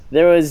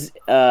There was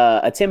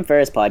a Tim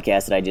Ferriss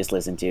podcast that I just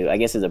listened to. I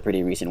guess it's a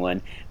pretty recent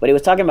one, but it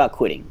was talking about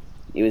quitting.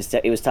 It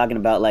was talking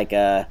about like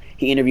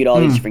he interviewed all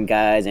these different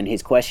guys, and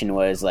his question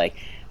was like,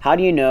 how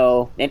do you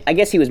know? And I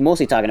guess he was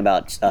mostly talking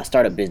about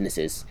startup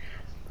businesses,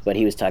 but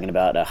he was talking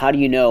about how do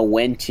you know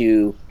when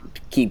to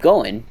keep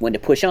going, when to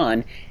push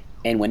on,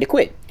 and when to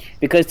quit?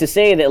 Because to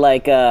say that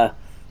like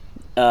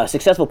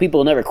successful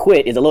people never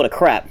quit is a load of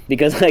crap.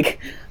 Because like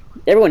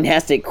everyone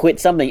has to quit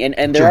something,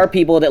 and there are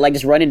people that like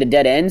just run into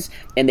dead ends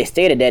and they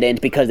stay at a dead end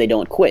because they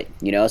don't quit,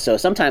 you know. So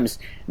sometimes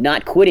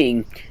not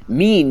quitting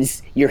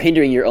means you're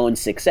hindering your own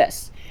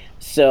success.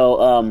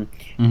 So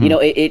you know,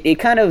 it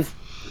kind of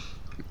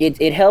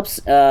it helps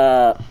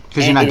because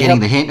you're not getting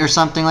the hint or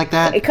something like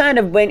that. It kind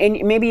of,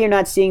 and maybe you're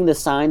not seeing the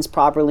signs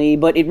properly,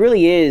 but it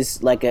really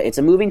is like it's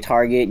a moving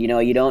target. You know,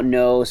 you don't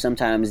know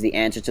sometimes the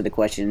answer to the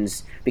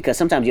questions because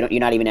sometimes you're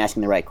not even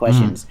asking the right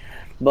questions.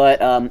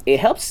 But it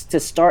helps to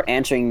start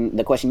answering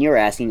the question you're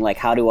asking, like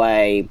how do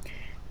I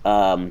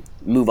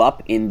move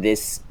up in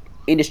this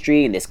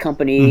industry, in this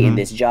company, in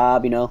this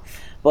job, you know.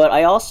 But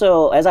I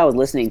also, as I was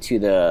listening to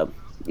the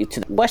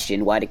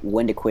question,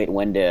 when to quit,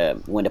 when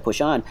to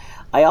push on,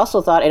 I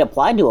also thought it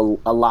applied to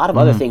a lot of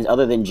other things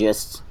other than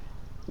just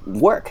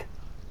work,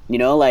 you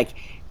know, like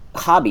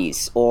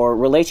hobbies or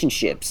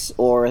relationships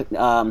or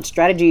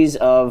strategies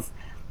of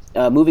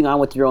moving on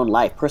with your own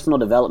life, personal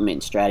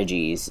development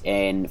strategies,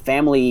 and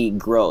family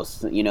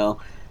growth. You know,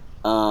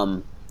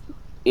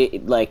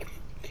 it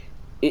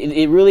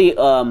really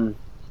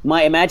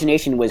my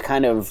imagination was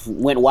kind of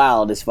went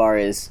wild as far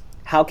as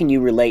how can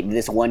you relate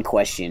this one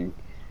question.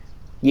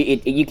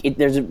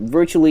 There's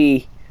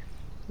virtually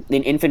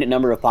an infinite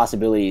number of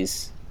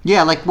possibilities.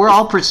 Yeah, like we're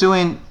all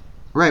pursuing,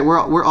 right?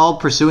 We're all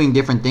pursuing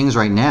different things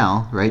right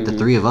now, right? The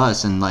three of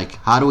us, and like,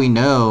 how do we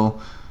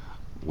know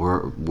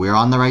we're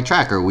on the right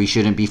track, or we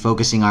shouldn't be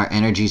focusing our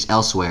energies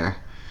elsewhere,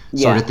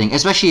 sort of thing.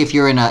 Especially if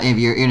you're in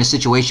a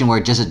situation where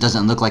it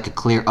doesn't look like a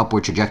clear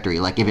upward trajectory.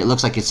 Like if it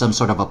looks like it's some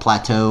sort of a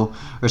plateau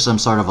or some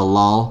sort of a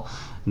lull,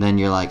 then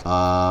you're like,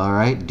 all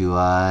right, do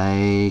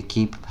I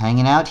keep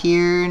hanging out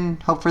here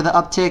and hope for the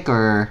uptick,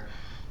 or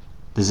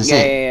is this it?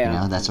 Yeah. You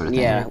know, that sort of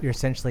thing. Yeah. You're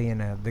essentially in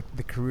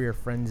the career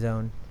friend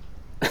zone.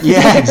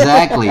 Yeah,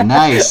 exactly.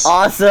 Nice.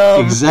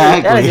 Awesome.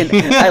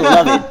 Exactly. I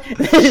love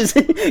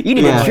it. You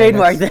need to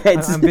trademark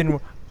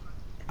that.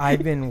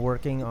 I've been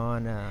working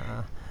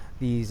on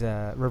these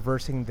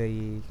reversing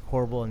the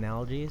horrible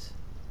analogies.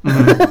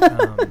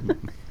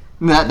 That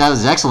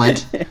was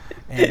excellent.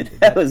 And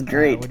that was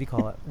great. What do you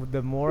call it?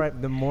 The more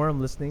I'm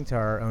listening to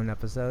our own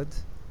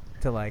episodes,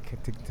 to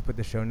put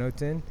the show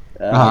notes in,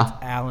 it's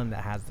Alan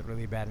that has the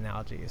really bad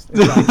analogies.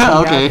 It's like,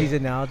 okay. These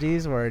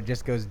analogies where it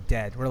just goes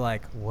dead. We're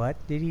like, what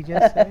did he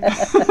just say?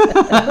 So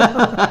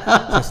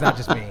it's not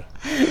just me.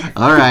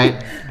 All right.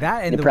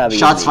 That and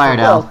shots fired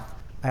out.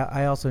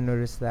 I also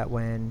noticed that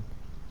when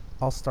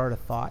I'll start a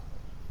thought,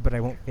 but I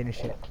won't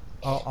finish it.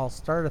 I'll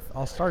start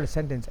a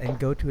sentence and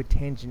go to a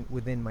tangent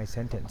within my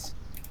sentence.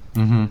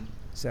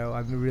 So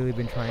I've really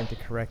been trying to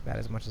correct that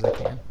as much as I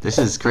can. This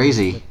is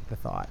crazy. The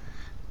thought.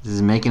 This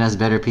is making us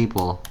better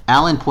people.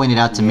 Alan pointed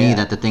out to me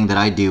that the thing that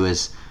I do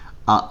is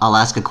I'll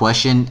ask a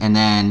question, and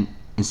then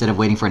instead of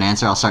waiting for an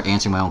answer, I'll start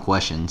answering my own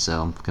question.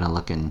 So I'm going to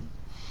look and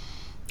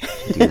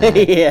do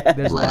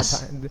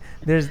that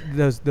There's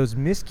those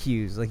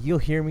miscues. Like you'll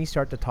hear me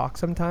start to talk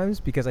sometimes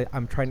because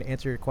I'm trying to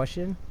answer your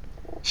question.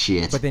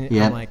 Shit. But then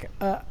I'm like,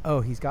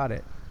 he's got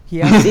it.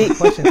 He asked a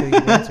question so he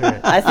can answer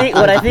it.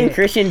 I think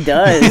Christian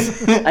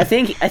does. I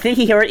think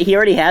he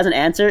already has an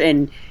answer,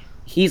 and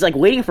he's like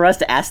waiting for us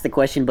to ask the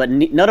question, but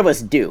none of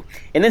us do.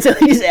 And then so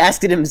he just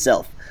asked it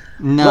himself.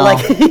 No. But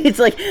like it's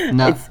like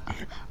no.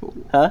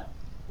 Huh?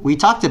 We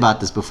talked about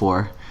this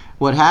before.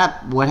 What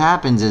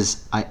happens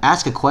is I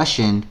ask a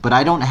question, but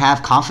I don't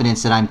have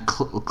confidence that I'm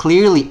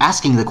clearly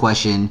asking the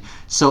question.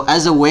 So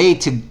as a way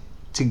to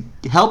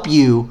help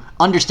you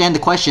understand the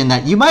question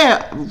that you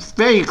might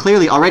very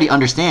clearly already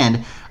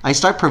understand, I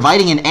start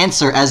providing an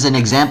answer as an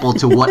example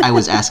to what I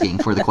was asking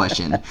for the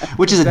question,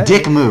 which is a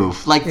dick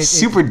move, like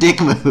super dick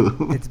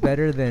move. It's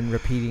better than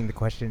repeating the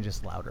question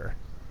just louder.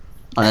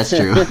 Oh, that's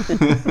true.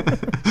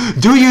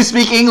 Do you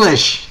speak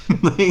English?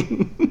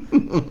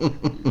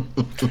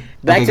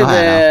 Back to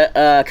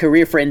the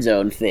career friend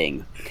zone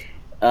thing.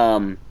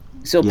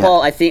 So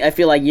Paul, I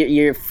feel like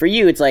you're for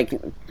you, it's like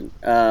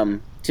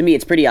to me,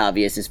 it's pretty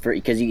obvious. It's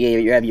because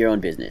you have your own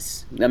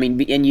business. I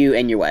mean, and you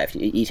and your wife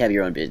each have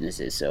your own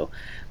businesses. So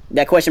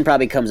that question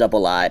probably comes up a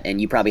lot,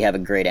 and you probably have a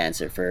great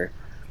answer for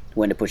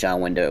when to push on,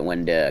 when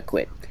to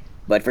quit.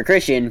 But for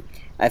Christian,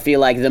 I feel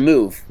like the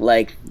move,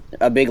 like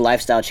a big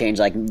lifestyle change,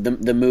 like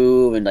the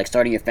move, and like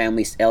starting your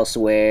family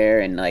elsewhere,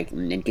 and like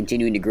and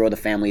continuing to grow the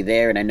family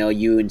there. And I know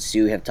you and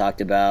Sue have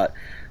talked about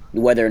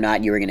whether or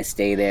not you were going to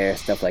stay there,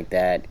 stuff like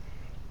that.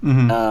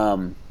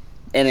 And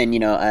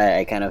then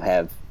I kind of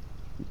have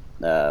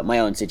my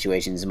own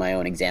situations, my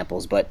own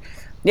examples, but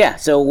yeah.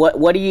 So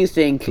what do you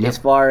think as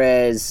far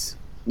as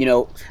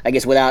I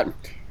guess without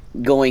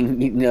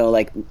going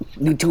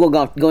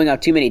going off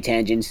too many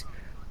tangents,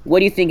 what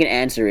do you think an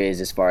answer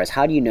is as far as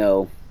how do you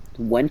know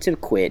when to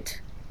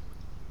quit,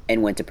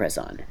 and when to press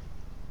on.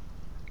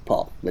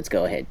 Paul, let's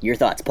go ahead. Your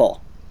thoughts,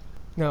 Paul.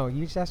 No,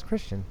 you just ask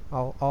Christian.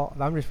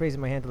 I'm just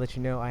raising my hand to let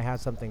you know I have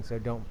something, so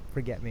don't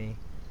forget me.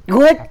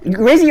 What?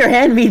 Raising your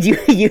hand means you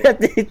have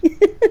to.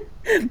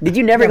 Did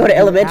you never go to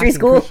elementary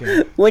school?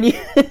 When you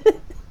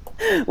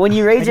when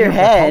you raise your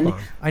hand,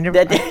 I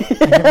never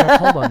got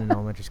called on in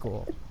elementary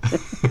school. I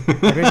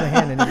raised my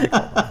hand and never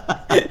called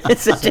on.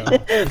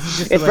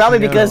 It's probably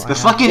because the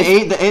fucking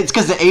it's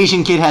because the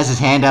Asian kid has his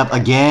hand up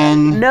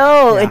again.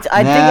 No, yeah.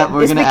 I think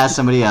we're gonna ask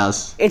somebody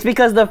else. It's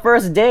because the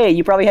first day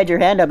you probably had your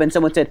hand up and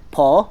someone said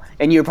Paul,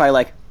 and you were probably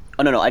like,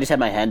 oh no, I just had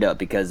my hand up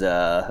because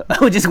I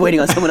was just waiting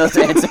on someone else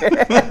to answer.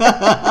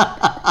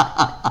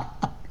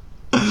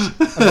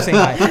 I'm just saying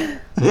hi.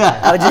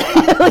 Yeah.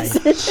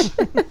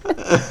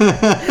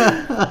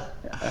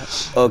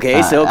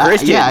 Okay, so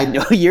Christian,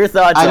 your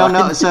thoughts? I don't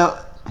know. So,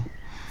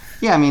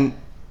 yeah, I mean,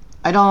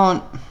 I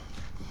don't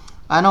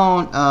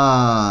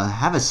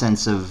have a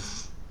sense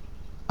of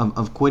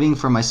quitting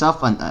for myself.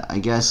 I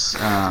guess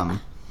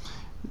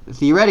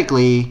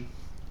theoretically,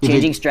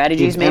 changing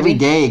strategies. Maybe every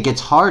day it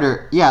gets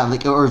harder. Yeah,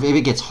 like, or if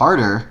it gets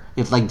harder,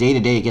 if like day to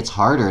day it gets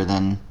harder,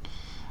 then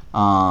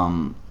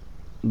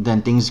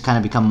things kind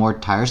of become more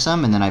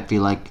tiresome, and then I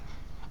feel like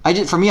I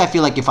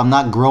feel like if I'm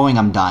not growing,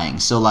 I'm dying.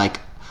 So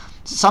like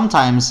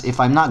sometimes if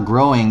I'm not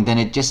growing, then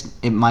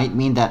it might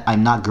mean that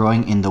I'm not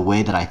growing in the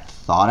way that I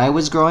thought I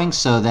was growing.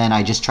 So then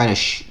I just try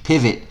to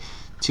pivot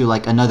to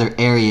like another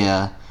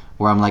area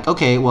where I'm like,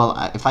 okay,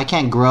 well, if I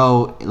can't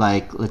grow,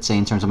 like let's say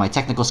in terms of my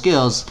technical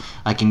skills,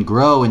 I can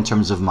grow in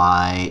terms of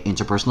my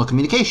interpersonal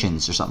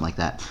communications or something like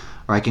that,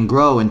 or I can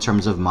grow in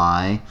terms of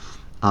my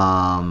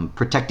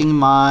protecting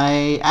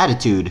my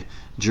attitude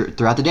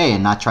throughout the day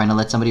and not trying to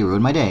let somebody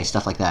ruin my day,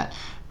 stuff like that.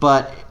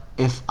 But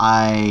if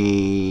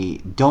I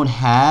don't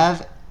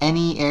have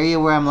any area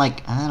where I'm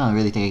like, I don't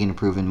really think I can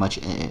improve in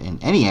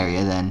any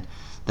area, then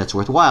that's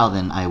worthwhile,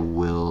 then I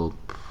will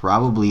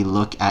probably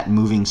look at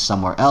moving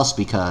somewhere else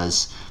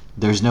because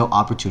there's no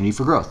opportunity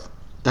for growth.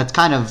 That's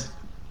kind of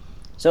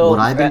what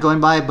I've been going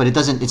by, but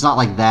it's not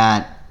like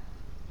that.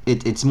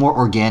 It's more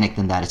organic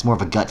than that. It's more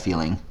of a gut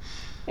feeling.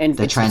 And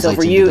that translates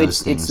so for you, into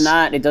those things.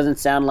 it doesn't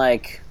sound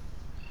like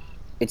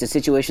it's a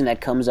situation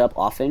that comes up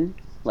often.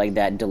 Like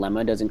that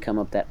dilemma doesn't come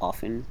up that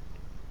often.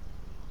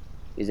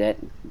 Is that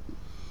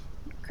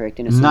correct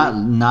in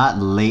assuming? Not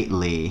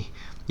lately.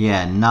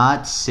 Yeah,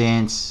 not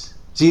since.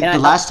 See, the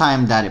last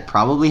time that it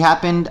probably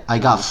happened, I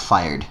got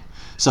fired.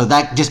 So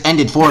that just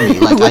ended for me.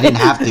 Like I didn't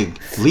have to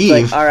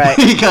leave. Like, all right,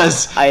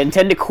 because I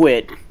intend to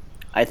quit.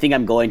 I think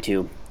I'm going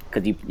to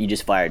because you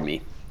just fired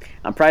me.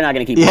 I'm probably not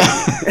going to keep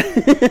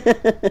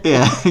going.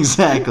 Yeah,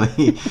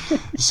 exactly.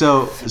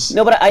 So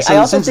no, but I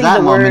also since think that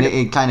the moment, word...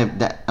 it kind of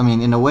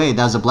in a way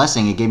that was a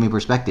blessing. It gave me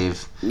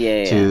perspective.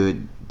 Yeah.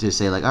 To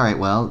say like, all right,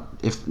 well,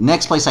 if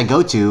next place I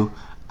go to,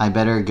 it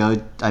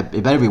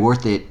better be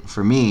worth it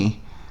for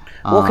me.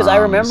 Well, because I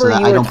remember so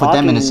that you I were don't put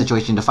them in a talking...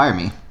 situation to fire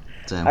me.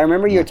 So, I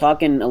remember you were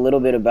talking a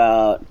little bit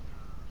about,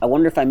 I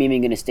wonder if I'm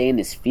even going to stay in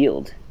this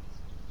field.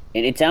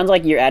 And it sounds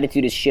like your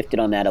attitude has shifted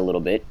on that a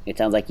little bit. It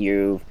sounds like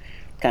you've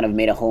kind of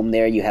made a home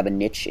there. You have a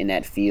niche in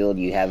that field.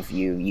 You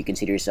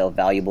consider yourself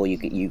valuable.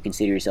 You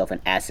consider yourself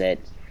an asset.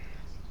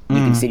 You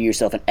consider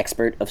yourself an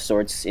expert of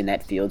sorts in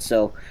that field.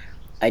 So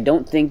I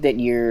don't think that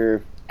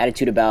your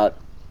attitude about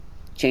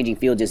changing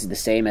fields is the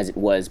same as it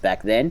was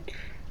back then.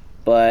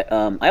 But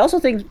I also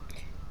think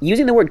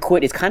using the word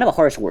quit is kind of a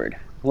harsh word.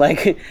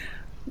 Like,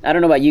 I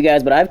don't know about you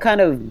guys, but I've kind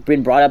of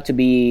been brought up to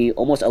be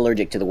almost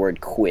allergic to the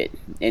word quit.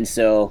 And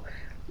so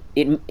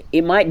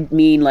it might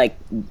mean like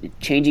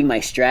changing my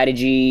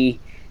strategy.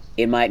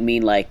 It might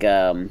mean like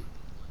tightening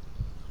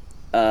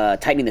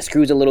the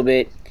screws a little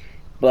bit.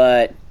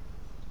 But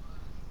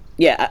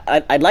yeah,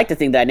 I'd like to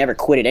think that I never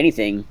quitted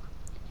anything.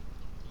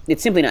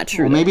 It's simply not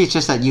true. Well, maybe it's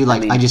just that you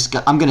like,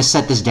 I'm going to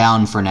set this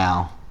down for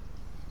now.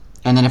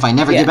 And then if I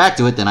never get back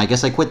to it, then I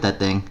guess I quit that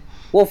thing.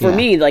 Well, for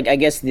me, like, I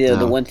guess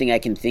the one thing I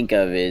can think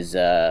of is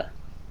the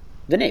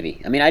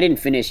Navy. I mean, I didn't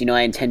finish,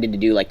 I intended to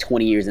do like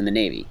 20 years in the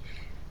Navy.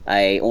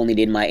 I only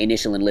did my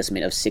initial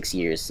enlistment of 6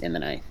 years, and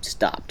then I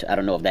stopped. I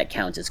don't know if that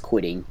counts as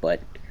quitting, but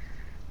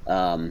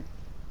I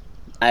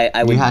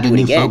would. You had do a it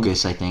new again.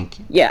 focus, I think.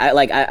 Yeah,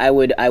 I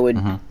would.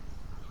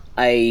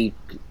 I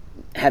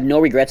have no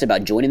regrets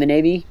about joining the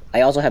Navy.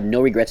 I also have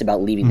no regrets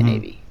about leaving the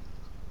Navy.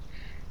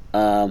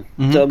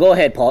 So go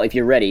ahead, Paul, if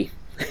you're ready.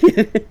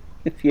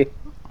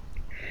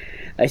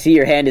 I see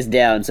your hand is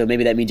down, so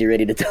maybe that means you're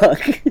ready to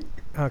talk.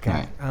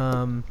 Okay.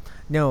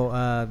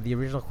 No, the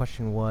original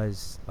question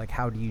was, like,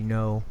 how do you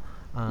know?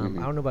 I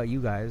don't know about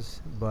you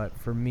guys, but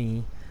for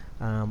me,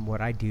 what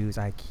I do is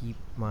I keep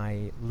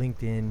my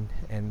LinkedIn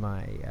and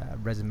my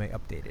resume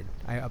updated.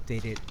 I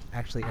update it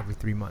actually every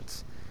 3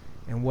 months.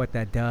 And what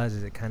that does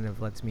is it kind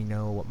of lets me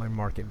know what my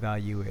market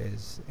value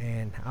is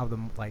and how the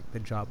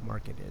job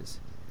market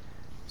is.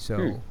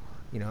 So,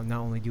 not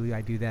only do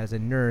I do that as a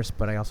nurse,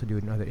 but I also do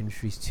it in other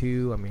industries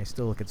too. I mean, I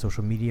still look at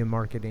social media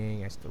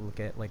marketing. I still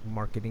look at like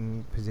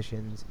marketing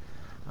positions.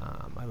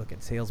 I look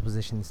at sales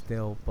positions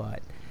still,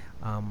 but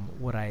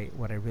What I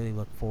really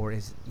look for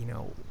is,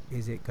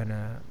 is it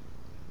gonna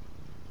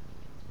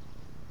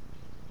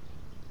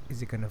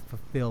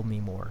fulfill me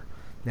more?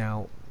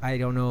 Now, I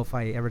don't know if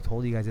I ever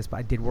told you guys this, but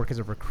I did work as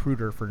a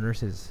recruiter for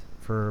nurses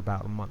for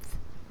about a month.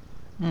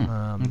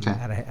 Okay.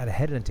 At a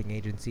headhunting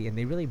agency, and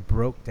they really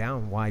broke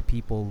down why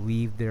people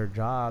leave their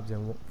jobs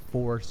and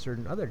for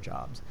certain other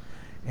jobs,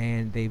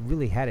 and they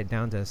really had it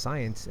down to a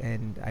science.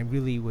 And I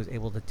really was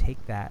able to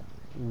take that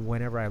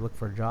whenever I look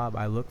for a job.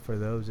 I look for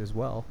those as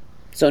well.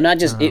 So not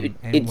just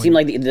it seemed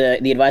like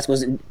the advice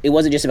wasn't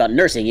just about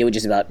nursing. It was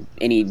just about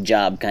any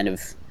job kind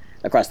of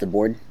across the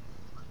board.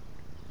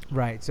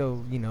 Right. So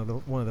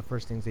one of the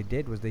first things they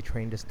did was they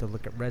trained us to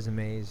look at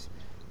resumes,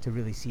 to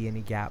really see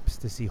any gaps,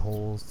 to see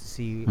holes, to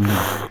see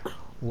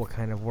what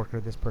kind of worker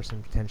this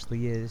person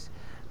potentially is.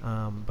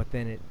 But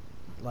then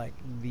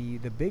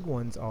the big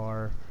ones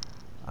are,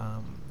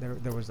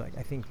 there was I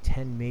think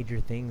 10 major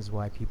things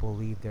why people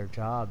leave their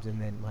jobs. And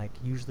then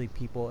usually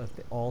people, if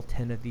all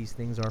 10 of these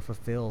things are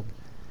fulfilled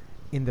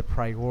in the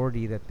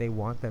priority that they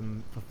want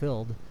them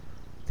fulfilled,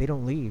 they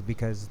don't leave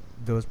because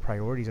those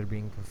priorities are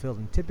being fulfilled.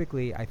 And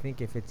typically, I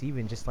think if it's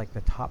even just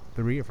the top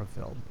 3 are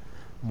fulfilled,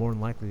 more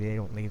than likely they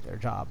don't leave their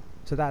job.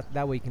 So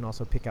that way you can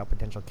also pick out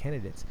potential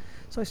candidates.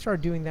 So I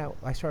started doing that.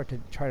 I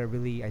started to try to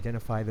really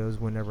identify those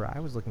whenever I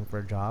was looking for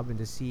a job, and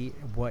to see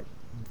what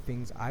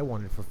things I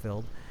wanted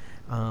fulfilled.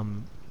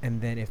 And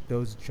then if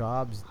those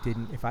jobs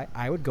didn't, if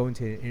I would go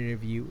into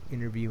an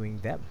interviewing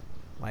them,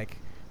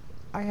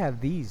 I have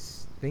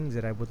these things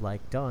that I would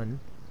like done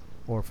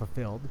or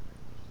fulfilled.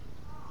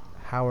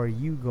 How are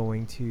you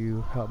going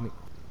to help me?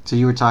 So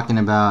you were talking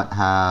about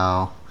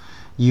how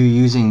you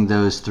using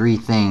those 3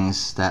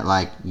 things that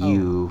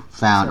you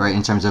found, right,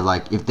 in terms of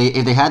if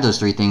they had those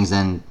 3 things,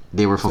 then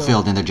they were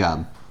fulfilled in their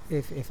job.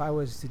 If I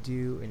was to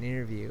do an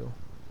interview,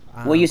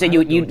 well, you said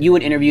you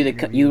would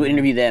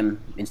interview them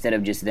instead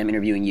of just them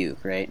interviewing you,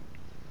 right?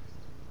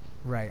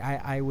 Right.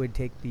 I would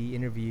take the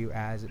interview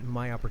as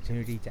my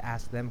opportunity to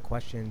ask them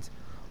questions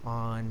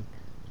on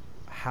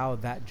how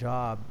that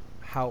job,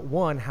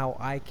 how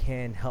I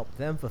can help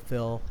them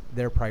fulfill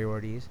their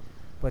priorities,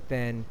 but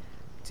then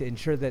to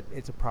ensure that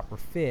it's a proper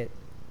fit,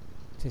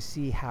 to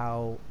see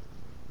how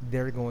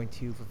they're going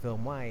to fulfill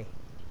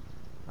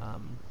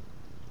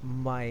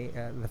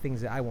the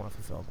things that I want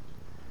fulfilled.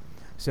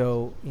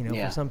 So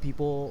for some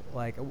people,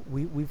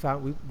 we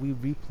found we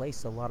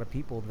replaced a lot of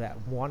people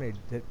that wanted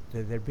that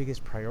their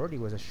biggest priority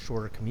was a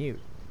shorter commute,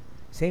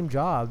 same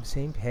job,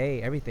 same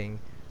pay, everything,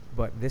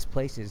 but this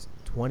place is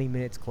 20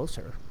 minutes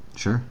closer.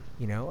 Sure.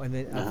 And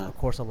then of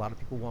course a lot of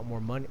people want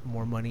more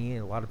money,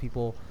 and a lot of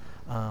people.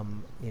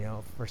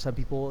 For some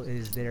people,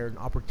 is there an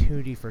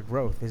opportunity for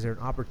growth? Is there an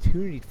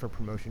opportunity for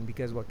promotion?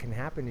 Because what can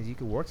happen is you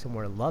can work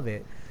somewhere, love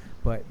it,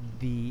 but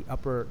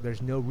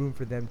there's no room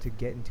for them to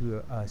get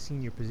into a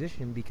senior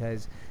position,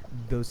 because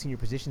those senior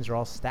positions are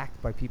all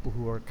stacked by people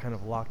who are kind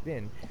of locked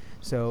in.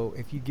 So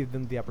if you give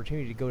them the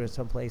opportunity to go to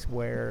some place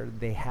where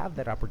they have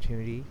that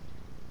opportunity,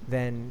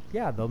 then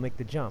they'll make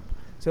the jump.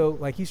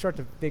 So you start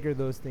to figure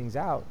those things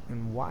out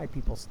and why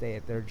people stay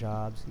at their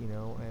jobs.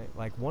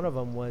 One of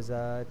them was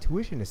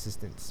tuition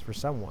assistance for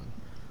someone.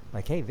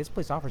 Hey, this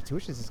place offers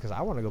tuition assistance because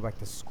I want to go back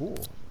to school.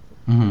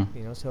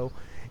 Mm-hmm. So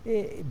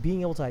being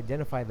able to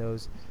identify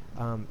those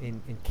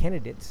in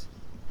candidates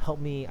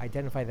helped me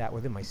identify that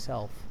within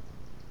myself.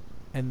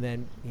 And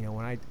then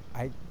when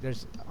I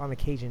there's on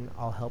occasion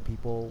I'll help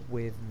people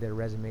with their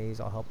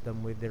resumes. I'll help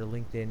them with their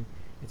LinkedIn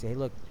and say, hey,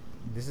 look,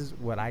 this is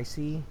what I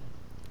see.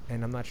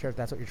 And I'm not sure if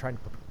that's what you're trying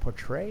to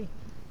portray,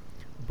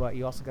 but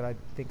you also got to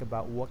think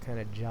about what kind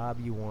of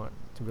job you want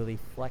to really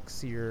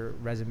flex your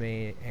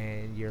resume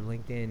and your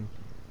LinkedIn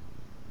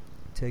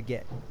to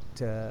get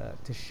to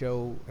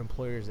show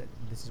employers that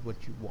this is what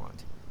you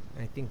want.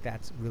 And I think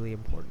that's really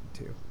important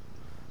too.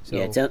 So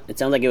it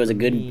sounds like it was a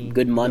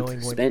good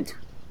month spent.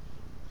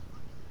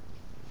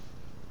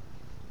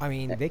 I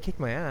mean, they kicked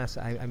my ass.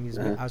 I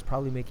was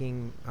probably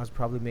making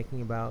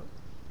about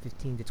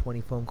 15 to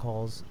 20 phone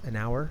calls an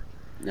hour.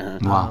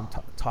 Wow.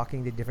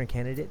 Talking to different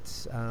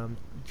candidates,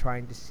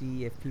 trying to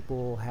see if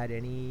people had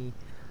any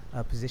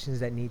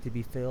positions that need to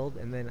be filled,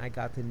 and then I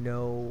got to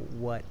know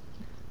what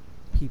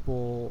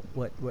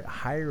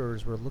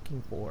hirers were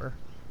looking for,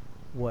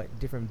 what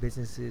different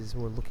businesses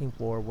were looking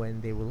for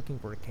when they were looking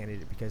for a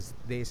candidate, because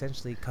they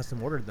essentially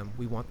custom ordered them.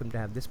 We want them to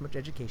have this much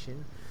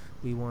education,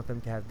 we want them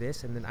to have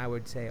this, and then I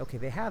would say, okay,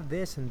 they have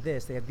this and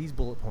this, they have these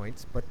bullet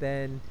points, but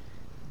then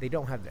they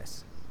don't have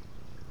this.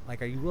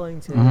 Are you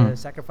willing to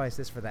sacrifice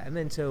this for that? And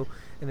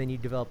then you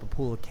develop a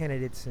pool of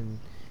candidates, and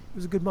it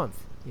was a good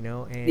month,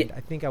 and I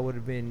think I would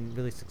have been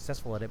really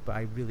successful at it, but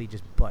I really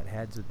just butt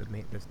heads with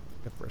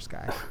the first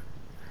guy.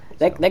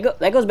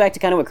 That goes back to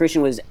kind of what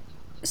Christian was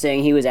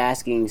saying. He was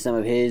asking some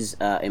of his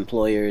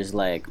employers,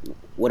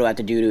 what do I have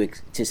to do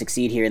to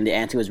succeed here? And the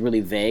answer was really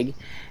vague.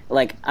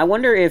 I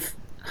wonder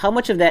how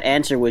much of that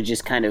answer was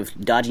just kind of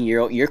dodging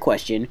your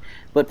question,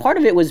 but part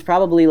of it was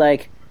probably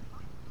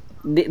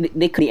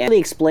they could really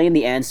explain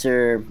the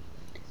answer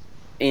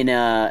in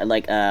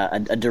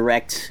a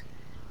direct,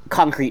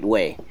 concrete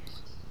way.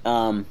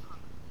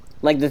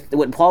 like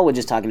what Paul was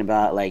just talking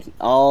about, like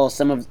all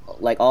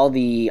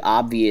the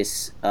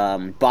obvious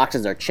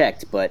boxes are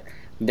checked, but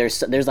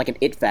there's like an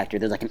it factor,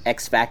 there's like an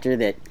X factor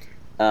that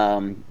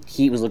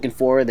he was looking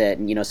for that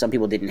some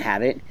people didn't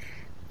have it,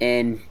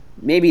 and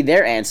maybe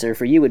their answer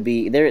for you would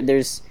be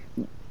there's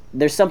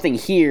something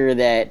here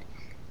that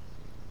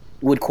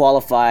would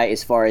qualify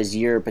as far as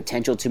your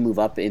potential to move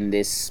up in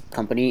this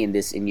company,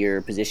 in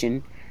your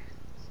position.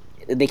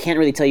 They can't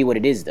really tell you what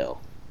it is though.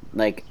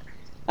 Like,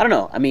 I don't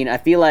know. I mean, I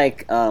feel like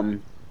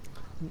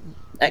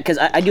because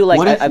I do like.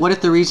 What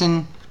if the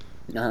reason?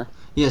 Uh-huh.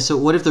 Yeah. So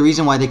what if the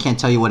reason why they can't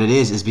tell you what it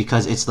is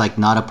because it's like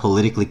not a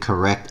politically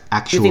correct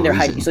actual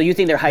reason? So you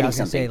think they're hiding I was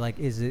gonna something? say, like,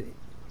 is it?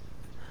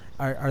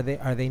 Are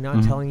they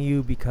not telling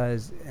you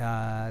because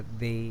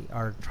they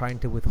are trying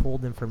to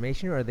withhold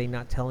information, or are they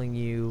not telling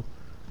you,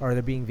 or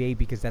they're being vague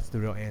because that's the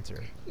real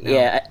answer? Now,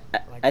 Yeah,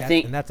 I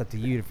think, and that's up to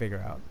you to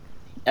figure out.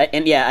 I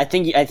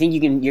think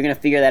you're gonna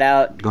figure that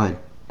out. Go ahead.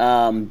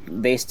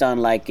 Based on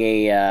like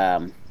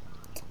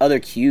other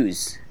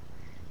cues,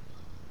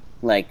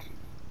 like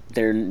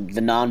the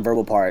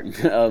nonverbal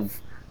part of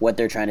what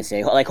they're trying to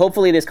say. Like,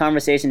 hopefully this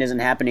conversation isn't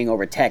happening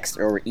over text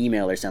or over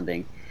email or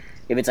something.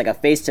 If it's like a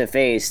face to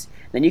face,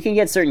 then you can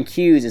get certain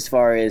cues as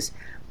far as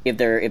if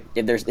they're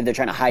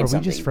trying to hide something.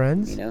 Are we just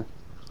friends? You know?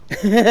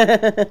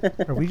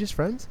 Are we just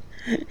friends?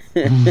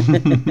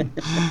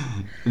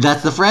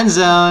 That's the friend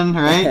zone,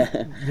 right?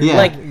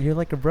 Yeah. You're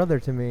like a brother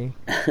to me.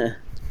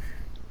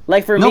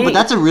 Like for me, no, but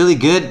that's a really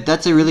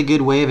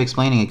good way of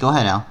explaining it. Go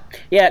ahead, Al.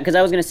 Yeah, because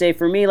I was gonna say,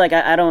 for me, like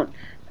I don't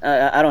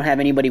have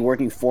anybody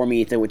working for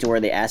me to where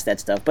they ask that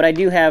stuff, but I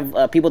do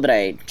have people that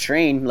I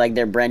train, like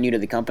they're brand new to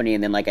the company,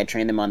 and then like I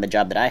train them on the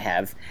job that I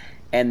have,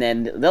 and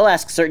then they'll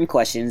ask certain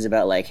questions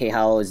about like, hey,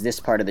 how is this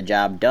part of the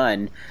job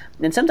done?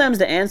 And sometimes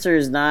the answer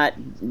is not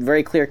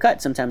very clear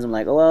cut. Sometimes I'm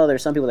like, oh well,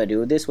 there's some people that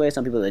do it this way,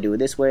 some people that do it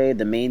this way.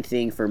 The main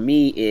thing for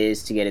me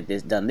is to get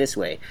it done this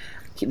way.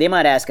 They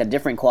might ask a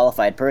different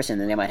qualified person,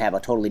 and they might have a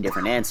totally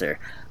different answer.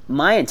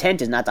 My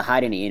intent is not to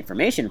hide any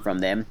information from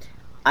them.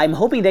 I'm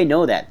hoping they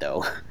know that,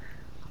 though.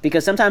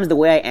 Because sometimes the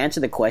way I answer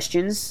the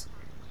questions,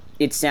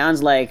 it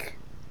sounds like,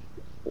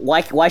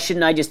 why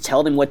shouldn't I just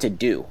tell them what to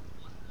do?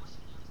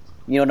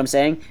 You know what I'm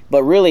saying?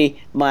 But really,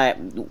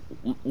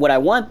 what I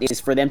want is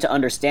for them to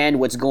understand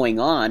what's going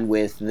on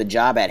with the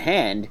job at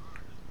hand,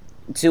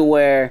 to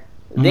where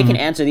they can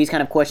answer these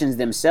kind of questions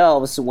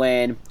themselves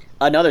when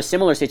another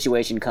similar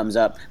situation comes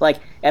up. Like,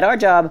 at our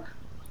job,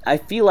 I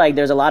feel like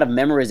there's a lot of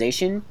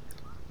memorization,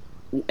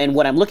 and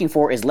what I'm looking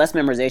for is less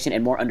memorization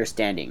and more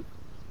understanding.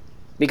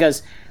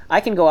 Because I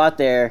can go out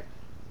there,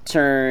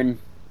 turn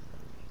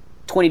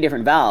 20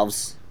 different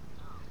valves,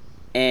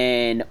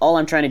 and all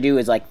I'm trying to do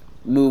is, like,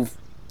 move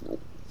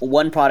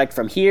one product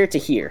from here to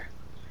here.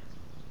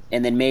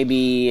 And then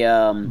maybe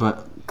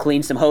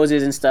clean some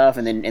hoses and stuff,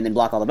 and then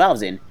block all the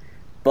valves in.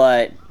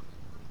 But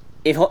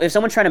if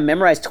someone's trying to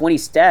memorize 20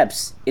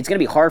 steps, it's going to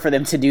be hard for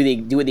them to do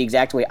it the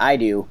exact way I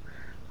do.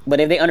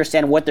 But if they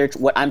understand what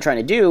I'm trying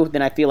to do,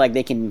 then I feel like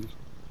they can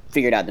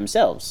figure it out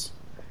themselves.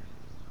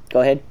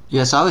 Go ahead.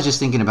 Yeah, so I was just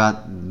thinking about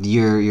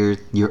your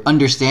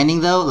understanding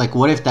though. Like,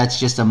 what if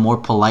that's just a more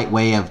polite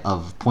way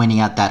of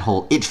pointing out that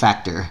whole it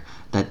factor,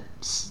 that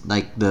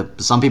like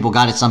some people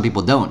got it, some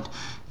people don't,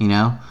 you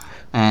know?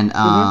 And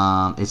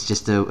it's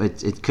just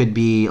it could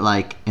be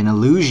like an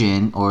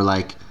illusion or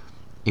like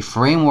a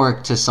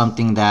framework to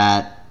something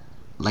that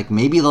like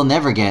maybe they'll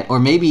never get, or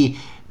maybe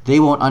they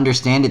won't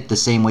understand it the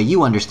same way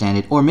you understand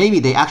it, or maybe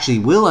they actually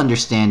will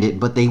understand it,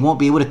 but they won't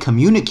be able to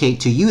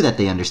communicate to you that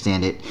they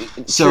understand it.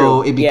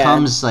 So it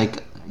becomes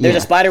like there's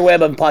a spider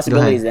web of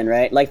possibilities then,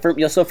 right? Like for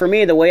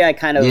me, the way I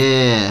kind of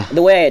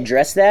the way I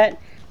address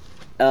that,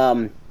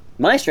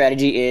 my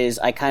strategy is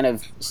I kind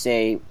of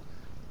say,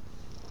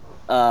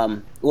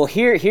 well,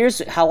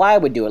 here's how I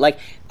would do it. Like,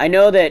 I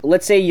know that,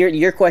 let's say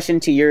your question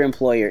to your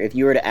employer, if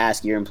you were to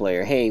ask your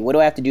employer, hey, what do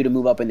I have to do to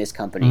move up in this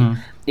company?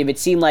 If it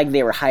seemed like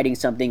they were hiding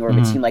something, or if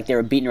it seemed like they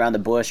were beating around the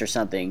bush or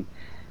something,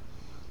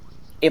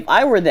 if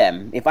I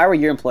were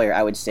your employer,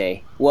 I would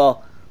say,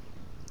 well,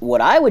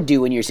 what I would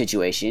do in your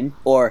situation,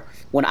 or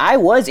when I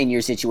was in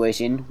your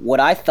situation, what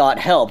I thought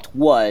helped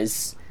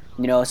was,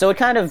 so it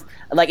kind of,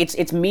 like,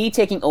 it's me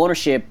taking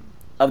ownership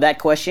of that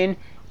question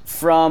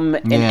from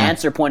an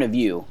answer point of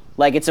view.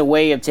 Like, it's a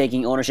way of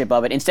taking ownership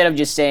of it, instead of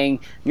just saying,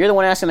 you're the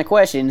one asking the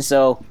question,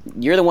 so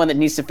you're the one that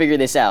needs to figure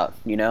this out,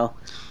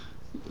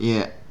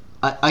 Yeah.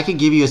 I could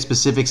give you a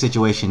specific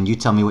situation. You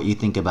tell me what you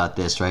think about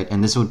this, right?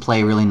 And this would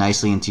play really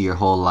nicely into your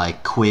whole,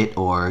 like, quit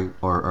or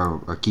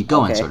keep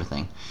going sort of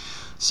thing.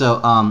 So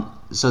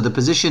the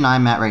position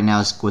I'm at right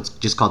now is what's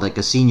just called, like,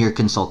 a senior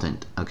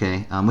consultant,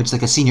 okay? Which is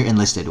like a senior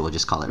enlisted, we'll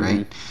just call it,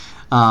 right?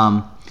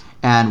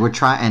 And we're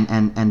trying,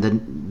 and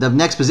the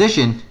next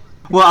position...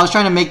 Well, I was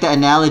trying to make the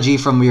analogy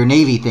from your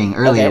Navy thing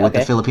earlier with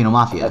the Filipino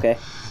Mafia. Okay.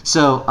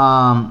 So,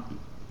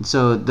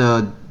 so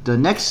the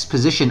next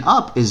position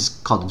up is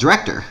called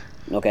director.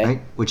 Okay.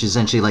 Right? Which is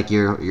essentially like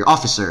your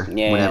officer,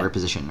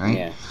 position, right?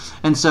 Yeah.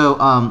 And so,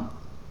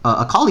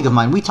 a colleague of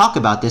mine, we talk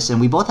about this,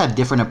 and we both have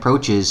different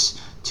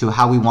approaches to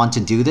how we want to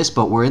do this,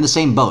 but we're in the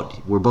same boat.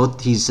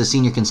 He's a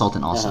senior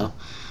consultant also.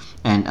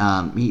 And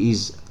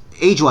he's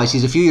age-wise,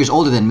 he's a few years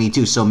older than me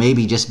too, so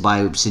maybe just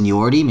by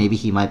seniority, maybe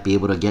he might be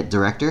able to get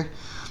director.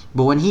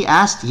 But when he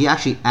actually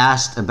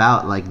asked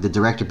about like the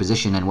director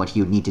position and what he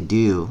would need to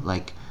do,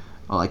 like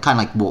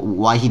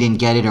why he didn't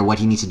get it or what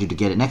he needs to do to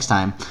get it next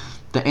time.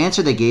 The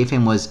answer they gave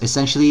him was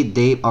essentially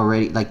they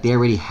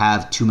already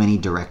have too many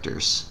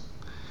directors,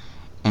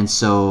 and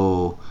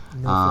so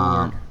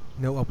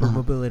no upper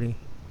mobility.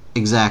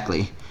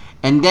 Exactly.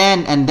 And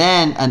then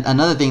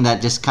another thing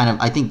that just kind of,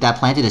 I think that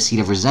planted a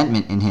seed of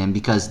resentment in him,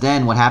 because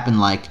then what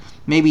happened, like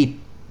maybe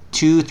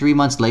 2-3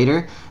 months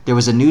later, there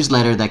was a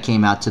newsletter that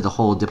came out to the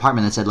whole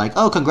department that said like,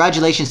 oh,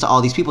 congratulations to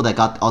all these people that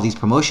got all these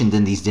promotions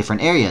in these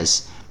different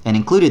areas, and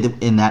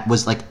included in that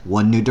was like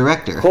one new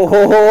director. So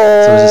it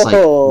was just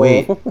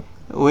like,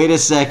 wait a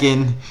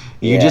second.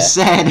 You just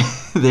said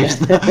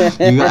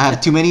you have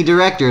too many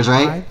directors,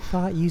 right? I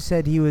thought you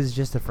said he was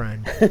just a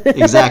friend.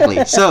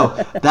 Exactly. So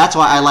that's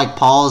why I like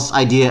Paul's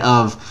idea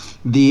of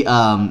the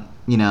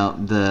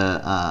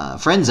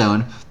friend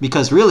zone,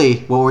 because really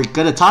what we're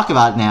going to talk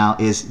about now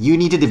is you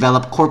need to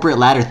develop corporate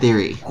ladder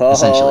theory,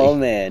 essentially. Oh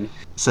man.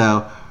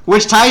 So,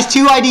 which ties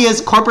two ideas,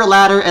 corporate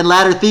ladder and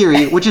ladder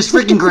theory, which is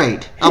freaking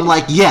great. I'm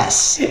like,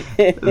 yes,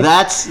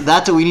 that's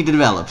what we need to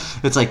develop.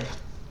 It's like,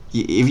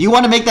 if you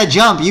want to make that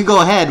jump, you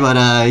go ahead, but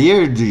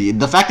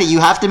the fact that you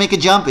have to make a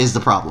jump is the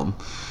problem.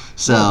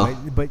 So,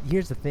 no, but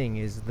here's the thing: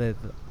 is the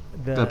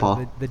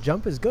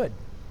jump is good.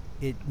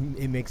 It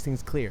makes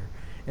things clear,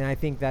 and I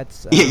think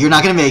that's you're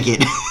not gonna make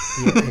it.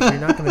 If you're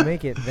not gonna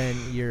make it, then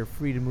you're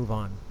free to move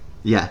on.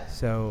 Yeah.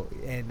 So,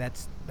 and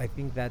I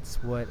think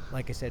that's what,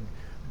 like I said,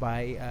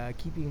 by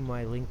keeping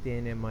my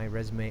LinkedIn and my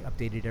resume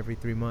updated every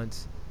 3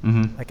 months.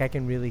 Mm-hmm. Like I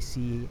can really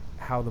see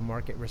how the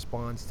market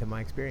responds to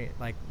my experience,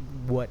 like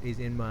what is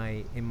in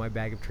my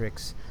bag of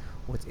tricks,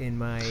 what's in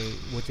my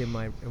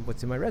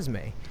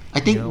resume. I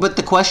think, but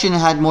the question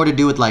had more to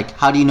do with like,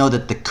 how do you know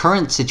that the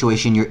current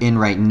situation you're in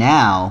right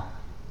now,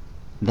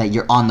 that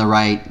you're on the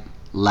right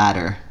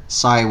ladder?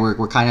 Sorry,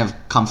 we're kind of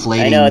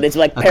conflating. I know it's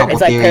like a couple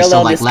it's like theories. parallel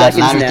So like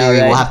discussions ladder now, theory,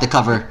 right? we'll have to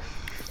cover.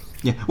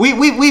 Yeah,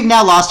 we've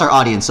now lost our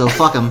audience, so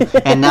fuck them.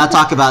 And now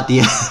talk about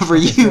the for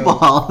you,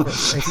 Paul.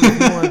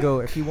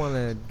 If you want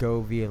to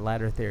go via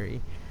ladder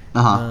theory,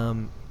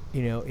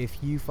 if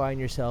you find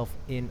yourself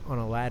on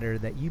a ladder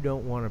that you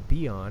don't want to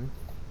be on,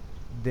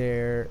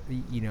 there's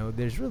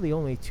really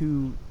only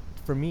two.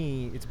 For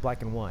me, it's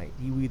black and white.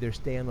 You either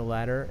stay on the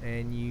ladder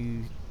and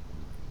you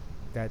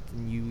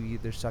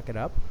either suck it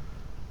up,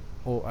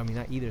 or I mean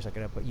not either suck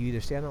it up, but you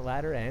either stay on the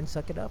ladder and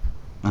suck it up,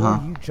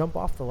 or you jump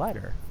off the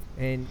ladder.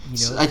 And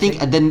I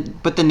think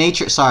but the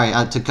nature. Sorry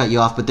to cut you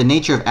off, but the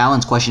nature of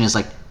Alan's question is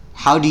like,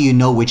 how do you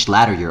know which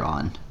ladder you're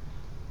on?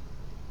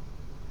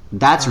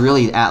 That's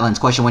really Alan's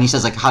question when he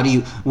says like,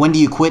 when do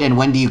you quit and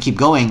when do you keep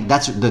going?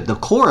 That's the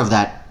core of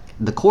that.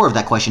 The core of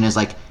that question is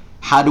like,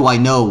 how do I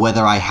know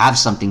whether I have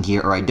something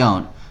here or I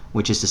don't?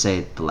 Which is to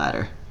say, the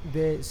ladder.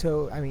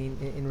 So I mean,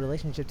 in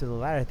relationship to the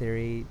ladder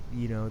theory,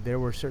 there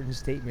were certain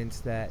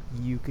statements that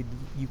you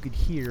could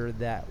hear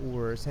that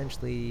were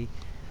essentially.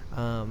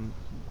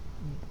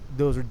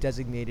 Those are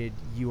designated,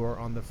 you are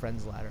on the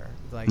friends ladder.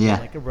 You're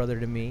like a brother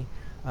to me.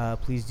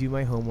 Please do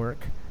my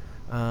homework.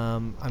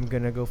 I'm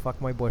gonna go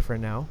fuck my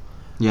boyfriend now.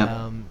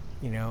 Yeah.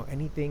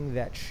 Anything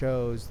that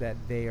shows that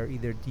they are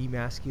either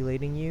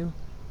demasculating you,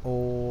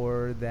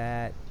 or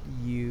that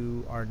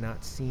you are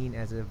not seen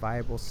as a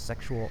viable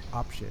sexual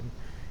option.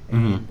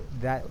 And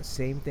that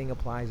same thing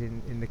applies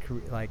in the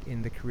career, like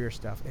in the career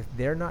stuff. If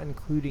they're not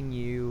including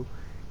you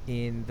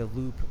in the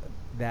loop,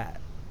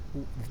 that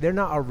if they're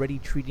not already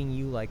treating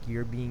you like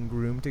you're being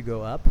groomed to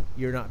go up,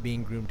 you're not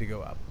being groomed to go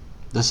up.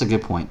 That's a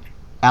good point.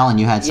 Alan,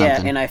 you had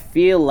something. Yeah, and I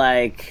feel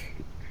like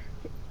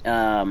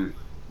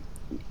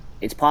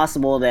it's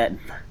possible that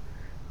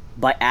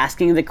by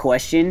asking the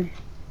question,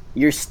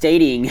 you're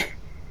stating,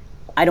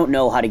 I don't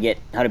know how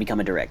to become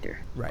a director.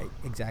 Right,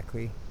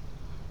 exactly.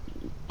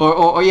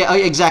 Or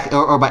exactly.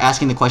 Or by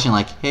asking the question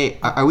like, hey,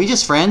 are we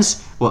just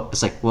friends? Well,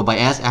 it's like, well, by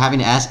having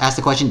to ask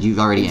the question, you've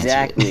already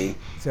answered it.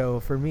 So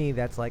for me,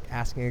 that's like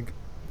asking.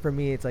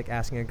 It's like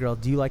asking a girl,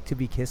 "Do you like to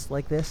be kissed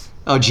like this?"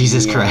 Oh,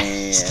 Jesus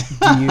Christ!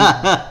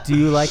 Do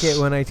you like it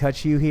when I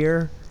touch you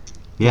here?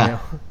 Yeah.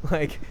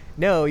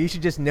 No, you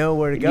should just know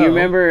where to go. You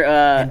remember?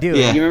 And do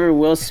it. You remember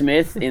Will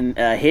Smith in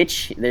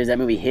Hitch? There's that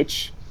movie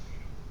Hitch.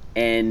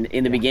 And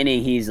in the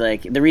beginning, he's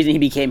like, the reason he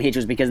became Hitch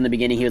was because in the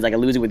beginning he was like a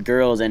loser with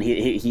girls, and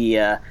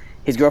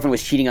his girlfriend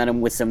was cheating on him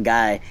with some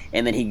guy,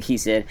 and then he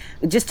said,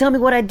 just tell me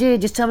what I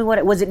did, just tell me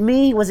was it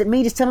me,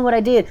 just tell me what I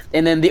did.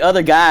 And then the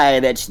other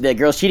guy that the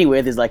girl's cheating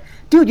with is like,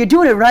 dude, you're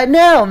doing it right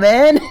now,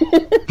 man.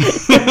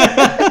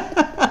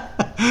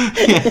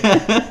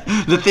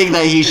 The thing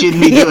that he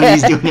shouldn't be doing,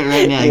 he's doing it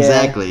right now.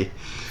 Exactly.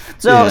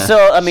 So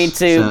I mean,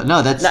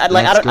 that's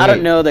I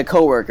don't know the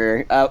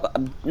coworker.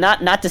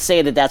 Not to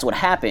say that that's what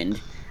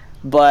happened,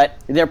 but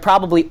there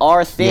probably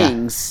are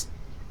things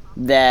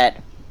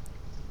that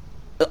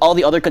all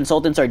the other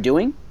consultants are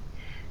doing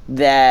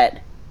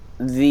that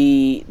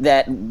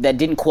that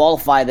didn't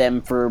qualify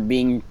them for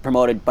being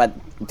promoted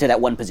to that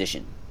one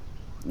position.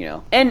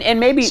 And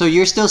maybe so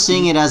you're still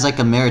seeing it as like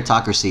a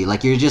meritocracy,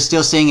 like you're just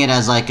still seeing it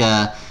as like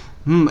a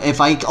if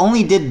I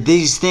only did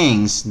these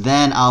things,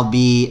 then I'll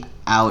be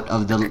out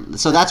of the.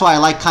 So that's why I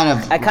like kind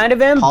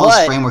of am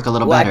Paul's framework a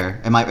little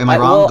better. Am I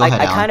wrong? Go ahead,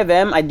 I kind of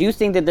am. I do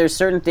think that there's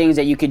certain things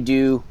that you could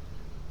do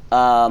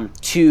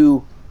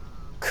to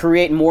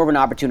create more of an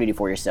opportunity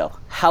for yourself.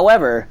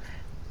 However,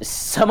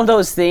 some of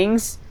those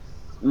things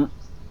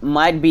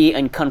might be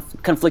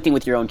conflicting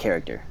with your own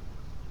character.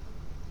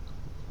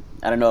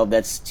 I don't know if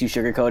that's too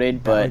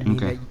sugar-coated, but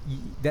okay.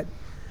 To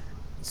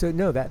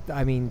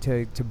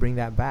bring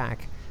that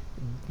back,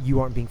 you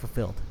aren't being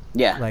fulfilled.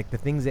 Yeah. Like the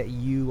things that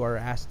you are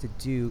asked to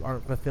do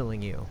aren't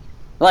fulfilling you.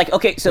 Like,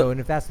 okay, so and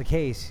if that's the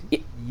case,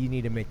 you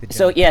need to make the jump.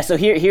 So yeah, so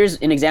here's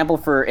an example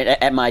for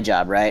at my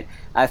job, right?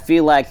 I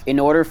feel like in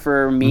order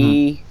for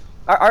me,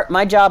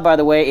 my job, by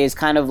the way, is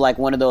kind of like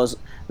one of those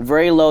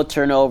very low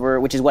turnover,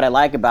 which is what I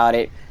like about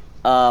it.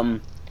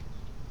 And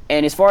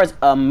as far as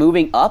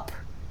moving up,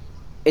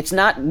 it's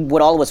not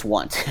what all of us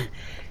want.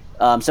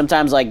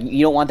 Sometimes, like,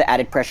 you don't want the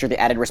added pressure, the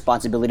added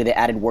responsibility, the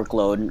added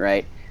workload,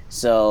 right?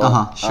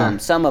 So sure.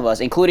 Some of us,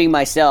 including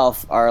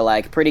myself, are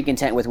like pretty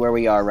content with where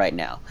we are right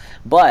now.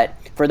 But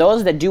for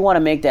those that do want to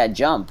make that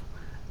jump,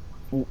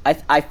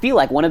 I feel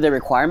like one of the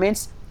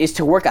requirements is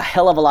to work a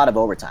hell of a lot of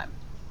overtime,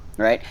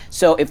 right?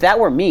 So if that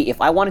were me, if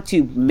I wanted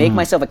to make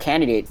myself a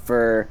candidate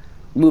for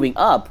moving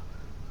up,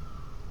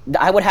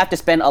 I would have to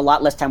spend a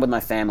lot less time with my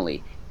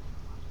family.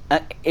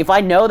 If I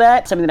know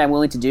that, something that I'm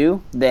willing to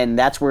do, then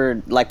that's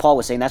where, like Paul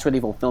was saying, that's where the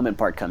fulfillment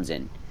part comes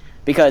in.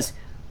 Because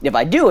if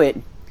I do it,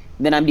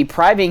 then I'm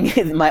depriving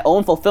my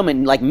own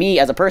fulfillment, like me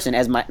as a person,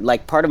 as my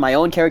like part of my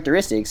own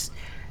characteristics.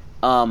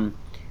 And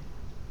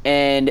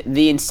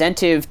the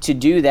incentive to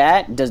do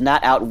that does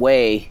not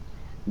outweigh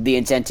the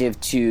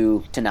incentive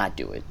to not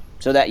do it.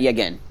 So that,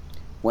 again,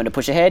 when to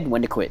push ahead,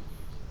 when to quit,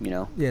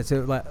 Yeah, so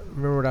like,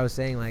 remember what I was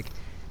saying, like,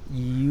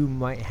 you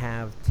might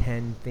have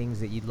 10 things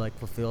that you'd like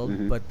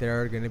fulfilled, but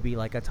there are going to be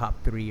like a top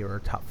 3 or a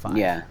top 5.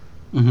 Yeah.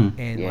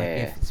 And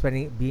like if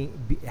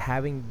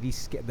having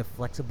the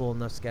flexible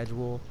enough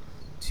schedule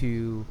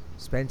to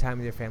spend time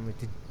with your family,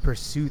 to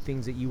pursue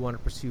things that you want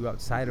to pursue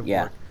outside of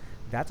work,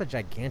 that's a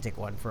gigantic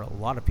one for a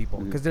lot of people.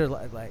 Because they're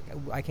like,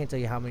 I can't tell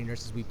you how many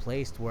nurses we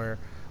placed where,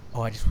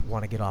 I just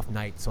want to get off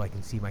night so I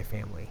can see my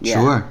family. Yeah.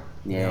 Sure.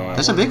 Yeah.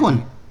 That's a big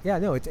one. Yeah,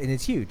 no,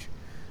 it's huge.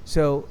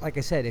 So, like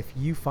I said, if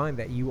you find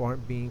that you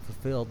aren't being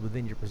fulfilled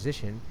within your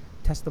position,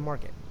 test the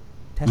market.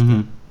 Test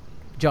it.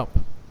 Jump.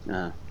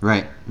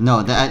 Right. No,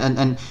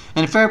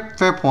 and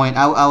fair point.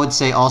 I would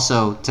say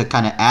also, to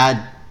kind of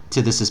add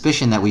to the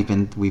suspicion that we've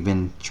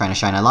been trying to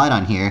shine a light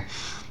on here,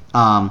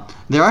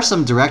 there are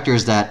some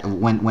directors that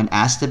when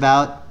asked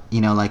about,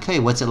 like, hey,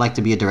 what's it like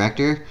to be a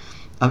director?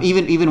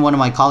 Even one of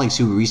my colleagues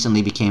who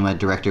recently became a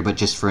director, but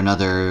just for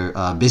another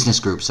business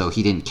group, so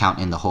he didn't count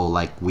in the whole,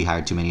 like, we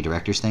hired too many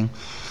directors thing.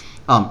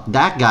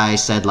 That guy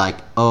said, like,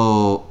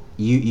 oh,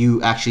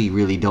 you actually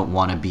really don't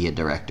want to be a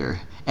director.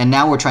 And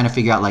now we're trying to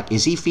figure out, like,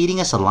 is he feeding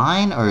us a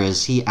line or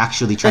is he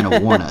actually trying to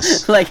warn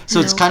us?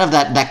 It's kind of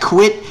that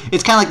quit.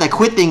 It's kind of like that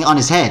quit thing on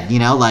his head,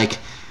 like,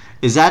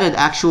 is that an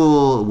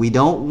actual we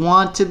don't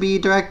want to be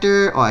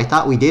director, or I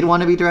thought we did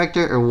want to be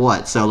director, or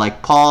what? So,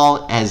 like,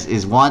 Paul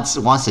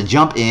wants to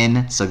jump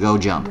in, so go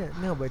jump. Yeah,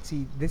 no, but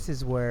see, this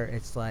is where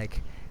it's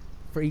like,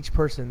 for each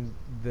person,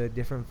 the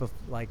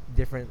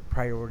different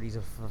priorities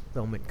of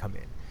fulfillment come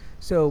in.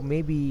 So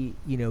maybe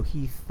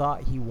he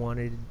thought he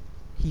wanted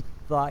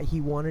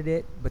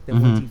it, but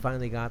then once he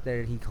finally got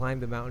there, he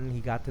climbed the mountain.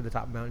 He got to the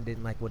top of the mountain,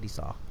 didn't like what he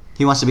saw.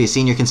 He wants to be a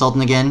senior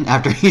consultant again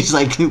after he's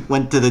like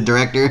went to the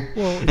director,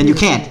 and you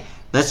can't.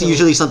 That's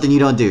usually something you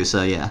don't do.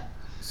 So yeah.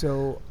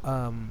 So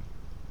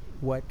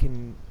what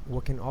can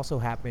also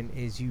happen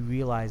is you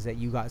realize that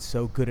you got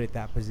so good at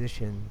that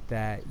position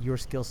that your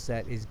skill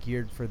set is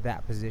geared for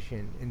that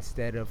position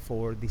instead of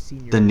for the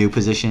senior. The new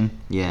position,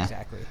 yeah.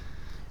 Exactly.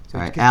 So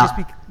right.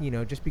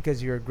 Just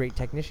because you're a great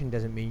technician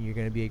doesn't mean you're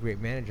going to be a great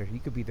manager. You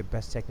could be the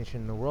best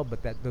technician in the world,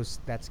 but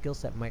that skill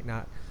set might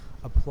not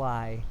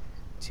apply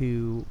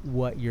to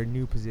what your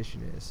new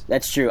position is.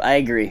 That's true. I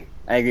agree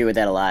with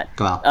that a lot.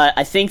 Wow.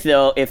 I think,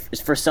 though, if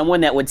for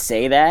someone that would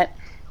say that,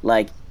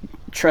 like,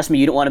 trust me,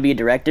 you don't want to be a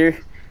director,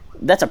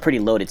 that's a pretty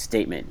loaded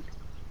statement.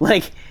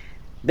 Like,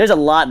 there's a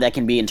lot that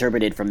can be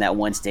interpreted from that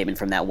one statement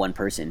from that one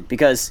person,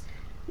 because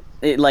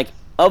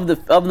of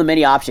the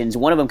many options,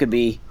 one of them could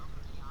be,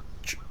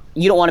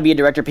 you don't want to be a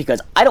director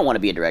because I don't want to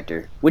be a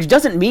director, which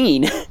doesn't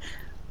mean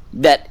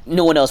that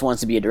no one else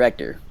wants to be a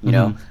director.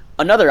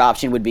 Another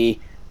option would be,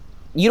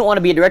 you don't want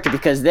to be a director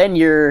because then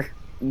you're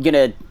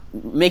gonna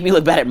make me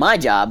look bad at my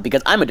job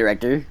because I'm a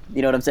director.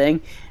 You know what I'm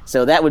saying?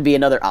 So that would be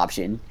another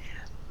option.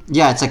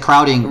 Yeah, it's a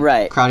crowding.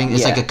 Right. Crowding.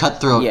 It's like a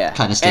cutthroat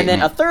kind of statement.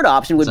 And then a third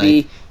option would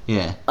be,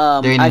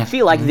 I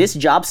feel like this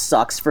job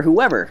sucks for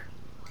whoever.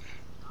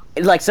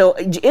 Like, so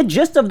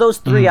just of those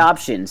three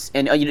options,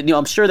 and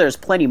I'm sure there's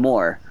plenty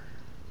more.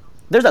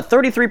 There's a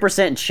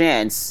 33%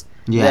 chance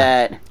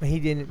that he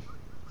didn't.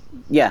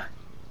 Yeah.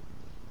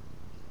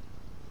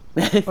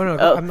 Oh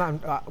no, I'm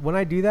not. When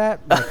I do that,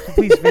 like,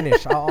 please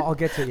finish. I'll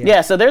get to it.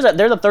 Yeah. So there's a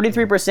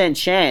 33%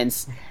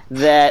 chance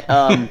that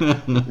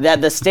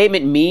that the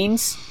statement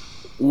means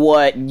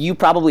what you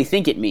probably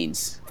think it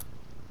means.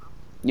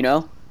 You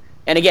know,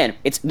 and again,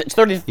 it's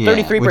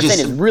 33%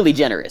 is really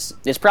generous.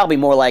 It's probably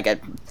more like a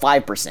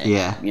 5%.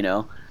 Yeah. You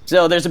know.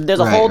 So there's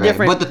a whole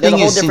different. But the thing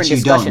is, since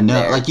you don't know,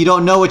 there. like you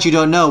don't know what you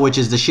don't know, which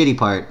is the shitty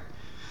part.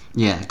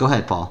 Yeah. Go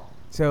ahead, Paul.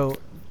 So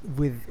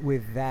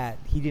with that,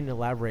 he didn't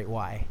elaborate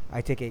why.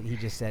 I take it he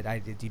just said,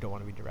 you don't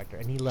want to be director,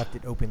 and he left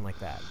it open like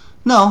that.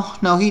 No.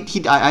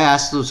 I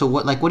asked, so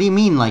what do you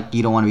mean, like,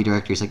 you don't want to be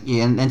director? He's like,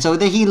 yeah, and so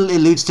he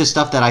alludes to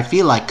stuff that I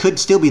feel like could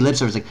still be lip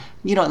service. Like,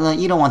 you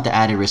don't want the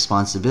added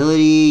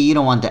responsibility. You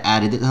don't want the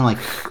added. And I'm like,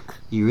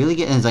 you really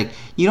get? And it's like,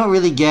 you don't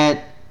really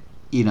get.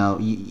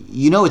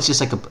 It's just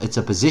like it's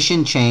a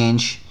position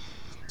change.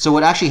 So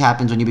what actually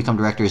happens when you become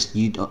director is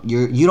you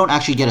don't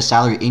actually get a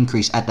salary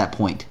increase at that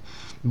point,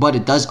 but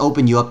it does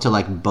open you up to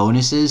like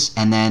bonuses,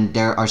 and then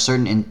there are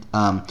certain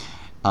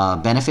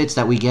benefits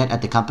that we get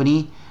at the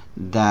company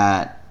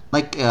that,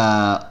 like,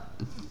 I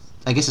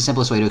guess the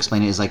simplest way to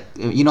explain it is like,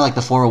 like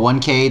the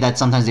 401k that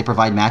sometimes they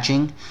provide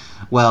matching.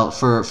 Well,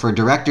 for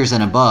directors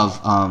and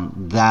above,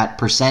 that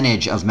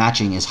percentage of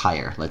matching is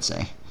higher, let's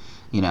say,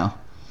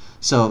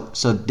 So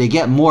they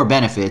get more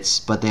benefits,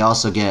 but they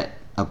also get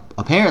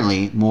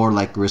apparently more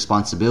like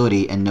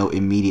responsibility and no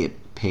immediate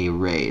pay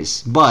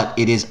raise. But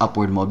it is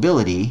upward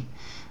mobility,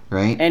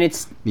 right? And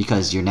it's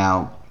because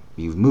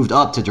you've moved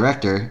up to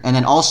director, and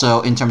then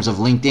also in terms of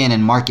LinkedIn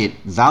and market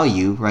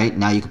value, right?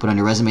 Now you can put on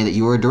your resume that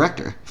you were a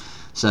director.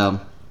 So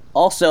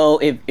also,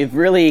 if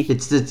really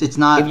it's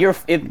not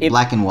if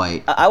black and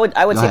white. I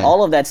would say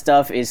all of that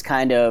stuff is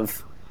kind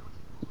of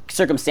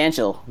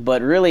circumstantial,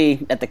 but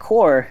really at the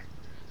core,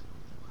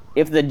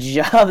 if the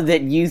job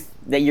that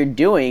you're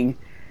doing,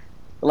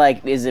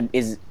 like,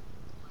 is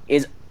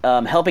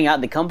helping out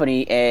the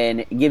company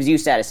and gives you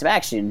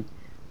satisfaction,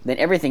 then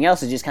everything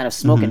else is just kind of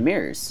smoke and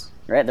mirrors,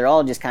 right? They're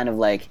all just kind of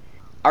like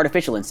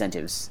artificial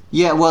incentives.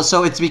 Yeah, well,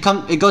 so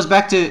it goes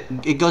back to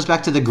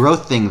the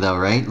growth thing, though,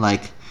 right?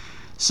 Like,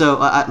 so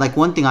like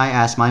one thing I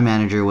asked my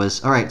manager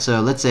was, all right,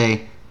 so let's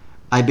say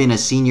I've been a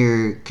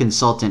senior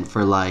consultant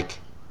for like,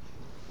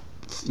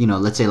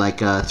 let's say like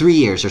 3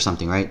 years or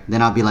something, right?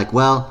 Then I'll be like,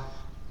 well,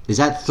 is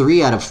that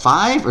 3 out of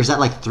 5 or is that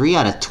like 3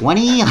 out of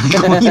 20?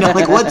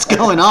 Like what's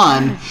going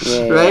on,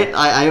 right?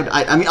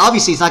 I mean,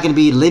 obviously it's not going to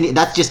be linear.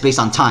 That's just based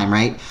on time,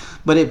 right?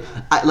 But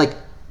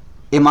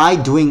am I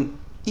doing,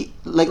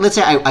 like, let's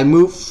say I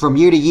moved from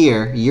year to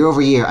year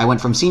over year. I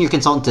went from senior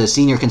consultant to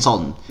senior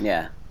consultant.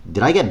 Yeah.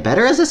 Did I get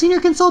better as a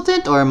senior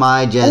consultant, or am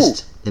I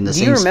just in the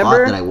same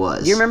spot that I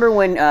was? Do you remember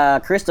when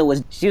Crystal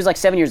was like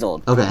 7 years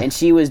old? Okay. And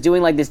she was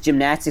doing like this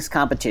gymnastics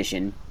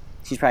competition.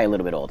 She's probably a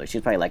little bit older. She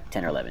was probably like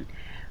 10 or 11.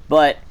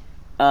 But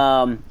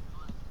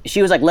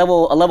she was like a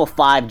level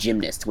 5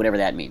 gymnast, whatever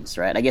that means,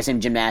 right? I guess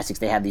in gymnastics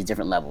they have these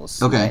different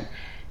levels. Okay. Right?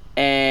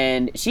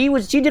 And she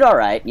did all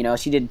right,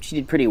 she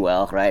did pretty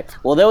well, right?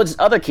 Well, there was this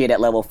other kid at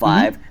level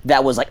 5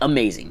 that was like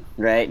amazing,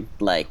 right?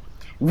 Like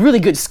really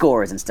good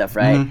scores and stuff,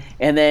 right?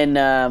 And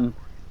then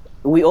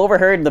we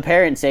overheard the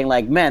parents saying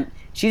like, man,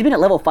 she's been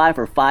at level 5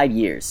 for 5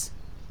 years.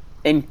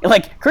 And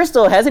like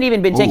Crystal hasn't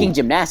even been taking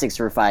gymnastics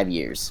for 5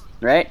 years,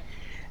 right?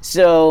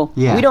 So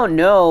we don't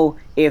know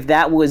if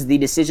that was the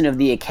decision of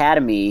the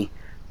academy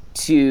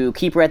to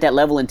keep her at that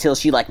level until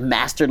she like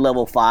mastered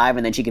level 5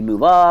 and then she could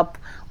move up,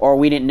 or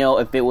we didn't know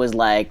if it was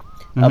like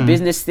a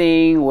business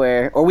thing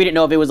or we didn't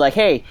know if it was like,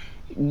 hey,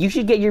 you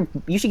should get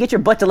your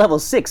butt to level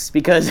 6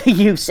 because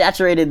you've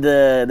saturated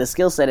the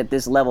skill set at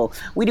this level.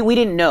 We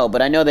didn't know,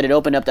 but I know that it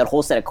opened up that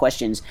whole set of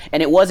questions,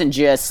 and it wasn't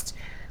just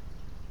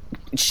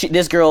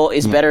this girl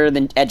is better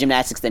at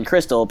gymnastics than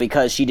Crystal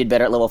because she did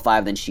better at level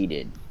 5 than she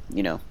did.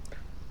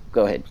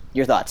 Go ahead.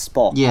 Your thoughts,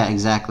 Paul. Yeah,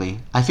 exactly.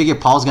 I figure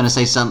Paul's gonna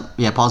say something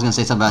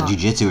about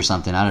jiu-jitsu or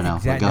something. I don't know.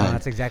 Exactly. Go ahead.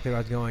 That's exactly where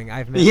I was going.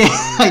 I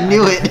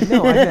knew it. I've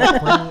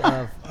met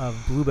plenty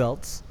of blue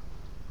belts.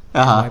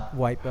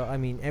 White belt. I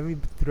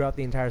mean, throughout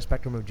the entire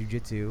spectrum of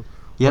jiu-jitsu,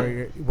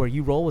 where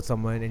you roll with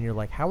someone and you're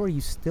like, how are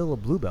you still a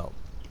blue belt?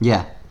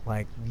 Yeah.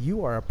 Like,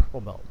 you are a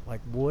purple belt.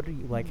 Like, what are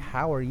you, like,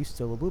 how are you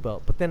still a blue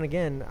belt? But then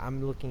again,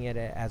 I'm looking at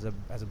it as a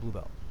blue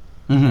belt.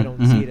 I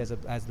don't see it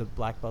as the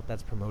black belt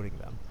that's promoting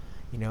them.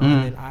 And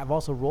then I've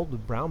also rolled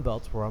with brown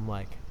belts where I'm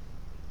like,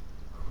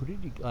 who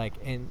did you like?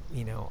 And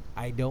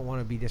I don't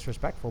want to be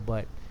disrespectful,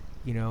 but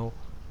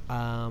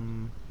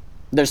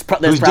there's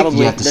probably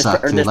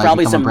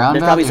some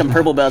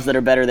purple belts that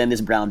are better than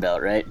this brown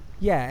belt, right?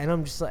 Yeah, and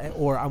I'm just like,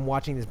 or I'm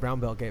watching this brown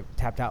belt get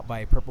tapped out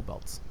by purple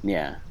belts.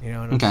 Yeah, and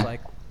I'm just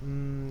like,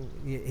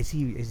 is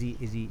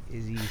he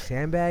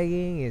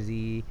sandbagging? Is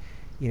he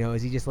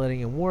just letting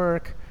him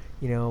work?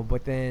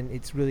 But then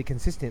it's really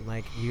consistent.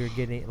 Like, you're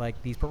getting, like,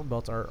 these purple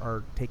belts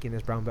are taking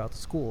this brown belt to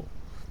school,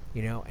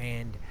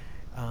 and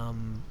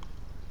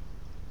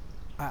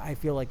I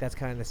feel like that's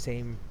kind of the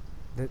same,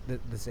 the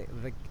same.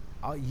 Like,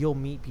 you'll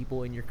meet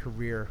people in your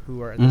career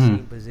who are in the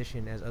same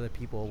position as other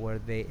people, where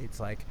it's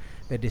like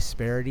the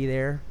disparity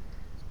there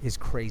is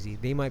crazy.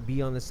 They might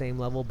be on the same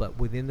level, but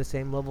within the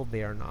same level,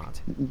 they are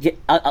not. Do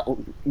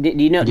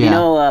you know? Do you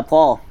know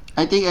Paul?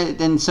 I think,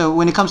 and so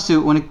when it comes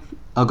to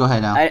oh, go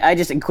ahead now. I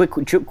just a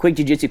quick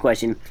jiu-jitsu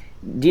question.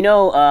 Do you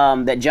know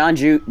that John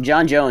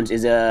Jones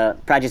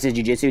practices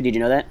jiu-jitsu? Did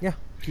you know that? Yeah.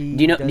 Do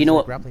you know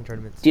what grappling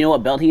tournaments? Do you know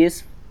what belt he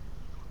is?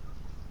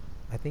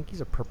 I think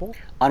he's a purple.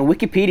 On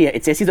Wikipedia,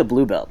 it says he's a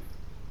blue belt.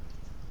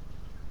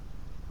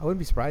 I wouldn't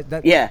be surprised.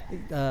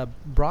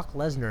 Brock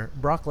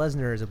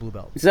Lesnar is a blue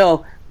belt.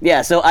 So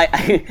yeah, I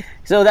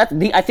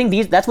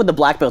think that's what the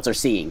black belts are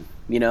seeing.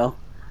 You know,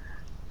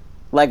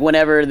 like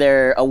whenever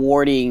they're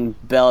awarding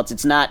belts,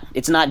 it's not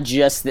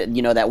just that,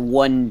 you know, that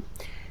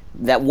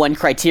one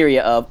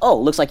criteria of, oh,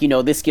 looks like you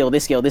know this skill,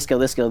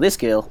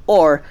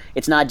 or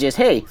it's not just,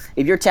 hey,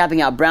 if you're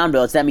tapping out brown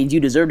belts, that means you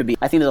deserve to be.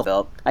 I think there's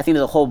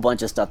a whole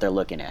bunch of stuff they're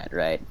looking at,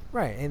 right?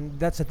 Right, and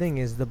that's the thing,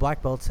 is the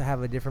black belts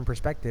have a different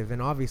perspective,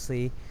 and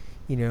obviously,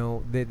 you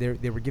know,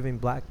 they were giving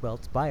black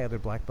belts by other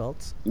black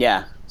belts.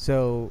 Yeah.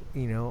 So,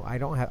 you know, I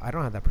don't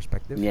have that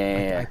perspective.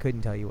 Yeah. I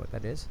couldn't tell you what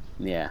that is.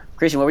 Yeah.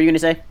 Christian, what were you going to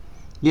say?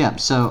 Yeah.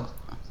 So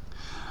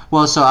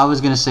I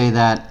was going to say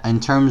that in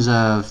terms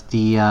of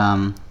the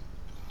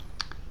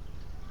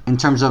in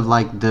terms of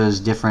like those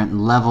different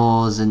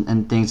levels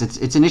and things,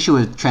 it's an issue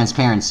with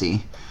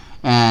transparency.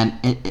 And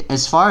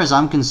as far as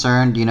I'm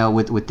concerned, you know,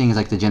 with things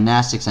like the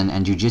gymnastics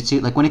and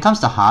jiu-jitsu, like when it comes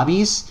to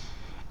hobbies,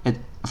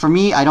 for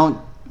me, I don't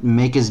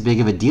make as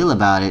big of a deal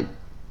about it,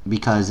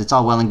 because it's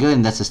all well and good,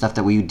 and that's the stuff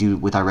that we do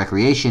with our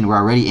recreation. We're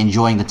already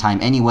enjoying the time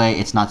anyway.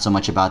 It's not so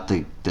much about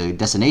the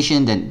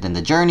destination than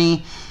the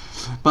journey.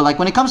 But like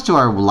when it comes to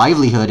our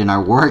livelihood and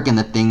our work and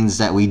the things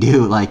that we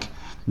do, like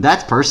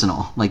that's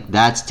personal. Like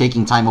that's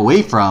taking time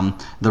away from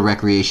the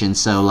recreation.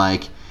 So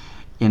like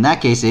in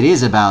that case, it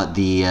is about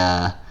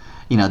the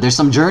you know, there's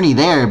some journey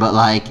there, but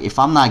like if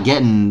I'm not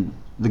getting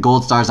the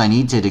gold stars I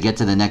need to get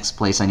to the next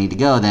place I need to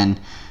go, then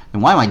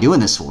why am I doing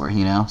this for?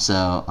 You know,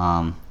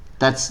 so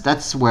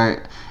that's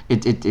where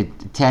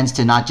it tends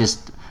to not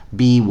just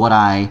be what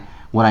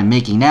I'm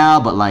making now,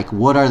 but like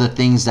what are the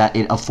things that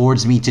it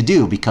affords me to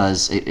do,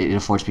 because it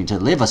affords me to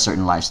live a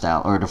certain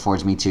lifestyle, or it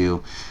affords me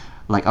to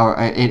like, or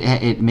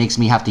it makes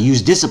me have to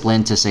use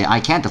discipline to say I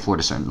can't afford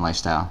a certain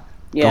lifestyle.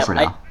 Yeah, go for it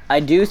now. I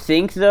do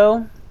think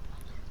though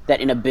that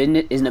in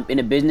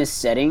a business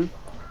setting,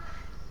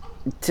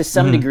 to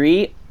some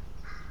degree,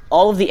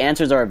 all of the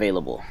answers are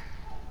available.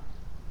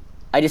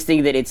 I just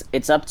think that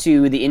it's up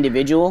to the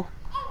individual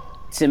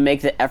to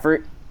make the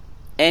effort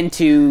and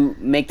to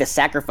make the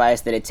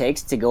sacrifice that it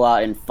takes to go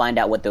out and find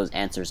out what those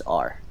answers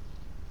are.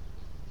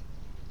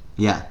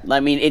 Yeah, I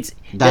mean,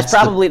 there's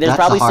probably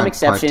some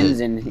exceptions,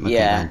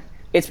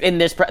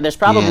 there's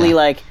probably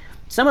like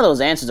some of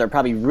those answers are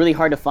probably really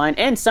hard to find,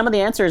 and some of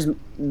the answers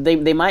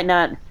they might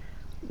not,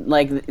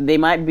 like they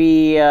might not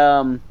be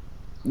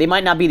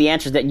the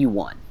answers that you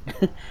want.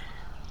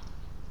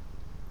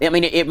 I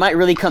mean, it might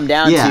really come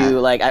down to,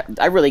 like,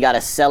 I really got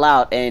to sell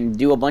out and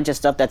do a bunch of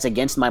stuff that's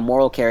against my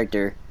moral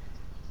character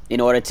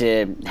in order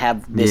to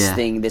have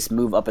this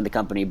move up in the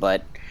company.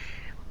 But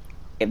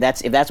if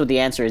that's what the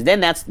answer is, then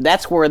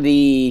that's where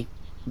the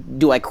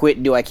do I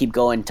quit, do I keep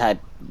going type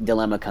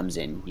dilemma comes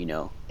in, you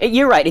know.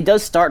 You're right. It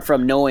does start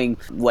from knowing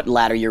what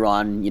ladder you're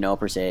on, you know,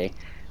 per se,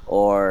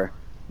 or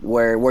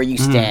where you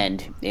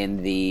stand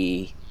in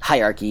the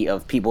hierarchy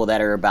of people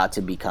that are about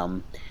to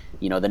become,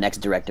 you know, the next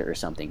director or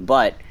something.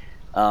 But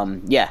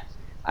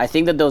I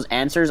think that those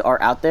answers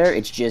are out there.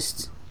 It's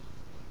just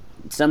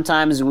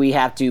sometimes we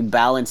have to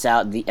balance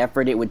out the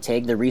effort it would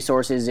take, the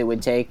resources it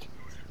would take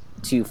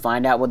to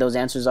find out what those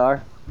answers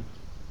are.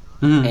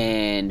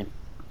 And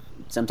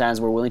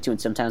sometimes we're willing to,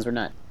 and sometimes we're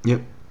not.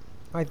 Yep.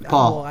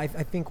 Paul. I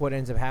think what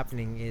ends up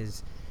happening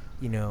is,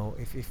 you know,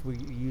 if we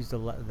use the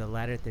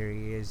ladder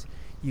theory, is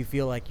you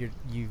feel like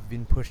you've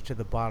been pushed to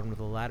the bottom of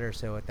the ladder.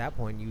 So at that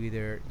point,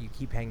 you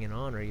keep hanging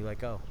on or you let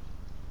go.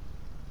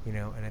 You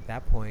know, and at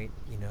that point,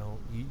 you know,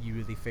 you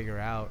really figure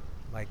out,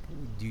 like,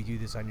 do you do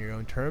this on your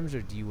own terms,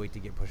 or do you wait to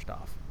get pushed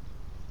off?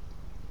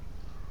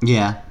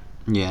 Yeah.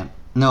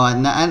 No,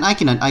 and I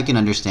can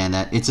understand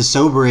that. It's a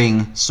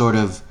sobering sort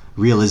of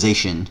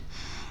realization.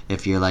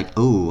 If you're like,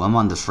 oh, I'm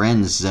on the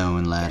friend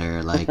zone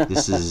ladder, like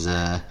this is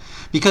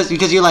because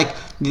you're like,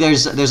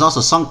 there's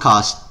also sunk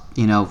cost,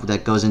 you know,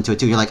 that goes into it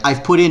too. You're like,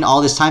 I've put in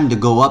all this time to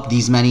go up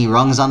these many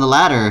rungs on the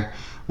ladder.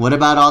 What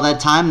about all that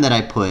time that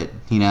I put,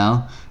 you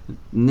know?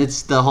 And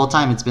it's the whole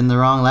time it's been the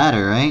wrong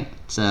ladder, right?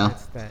 So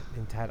that's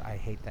I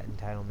hate that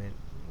entitlement.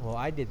 Well,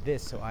 I did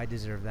this, so I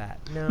deserve that.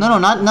 No,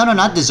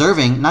 not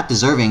deserving,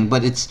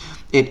 but it's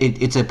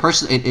a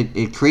person.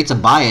 It creates a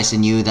bias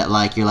in you that,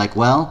 like, you're like,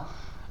 well,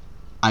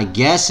 I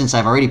guess since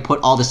I've already put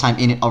all this time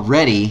in it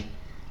already,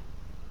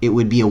 it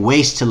would be a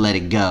waste to let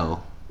it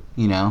go,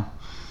 you know.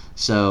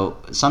 So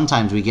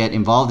sometimes we get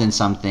involved in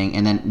something,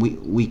 and then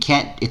we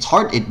can't. It's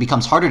hard. It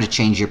becomes harder to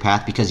change your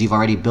path because you've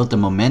already built the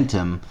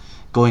momentum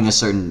going a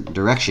certain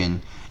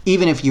direction.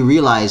 Even if you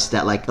realize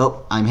that, like,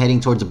 oh, I'm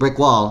heading towards a brick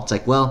wall, it's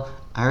like, well,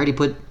 I already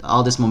put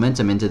all this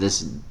momentum into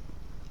this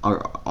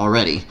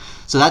already.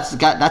 So that's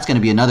going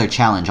to be another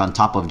challenge on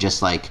top of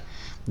just like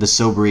the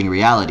sobering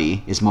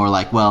reality. It's more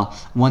like, well,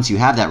 once you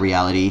have that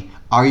reality,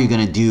 are you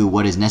going to do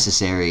what is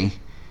necessary,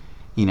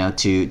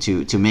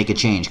 to make a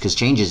change? Because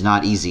change is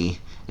not easy,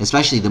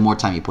 especially the more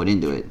time you put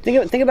into it.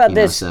 Think about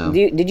this.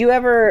 Did you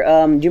ever?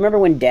 Do you remember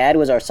when Dad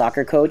was our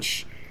soccer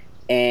coach,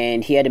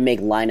 and he had to make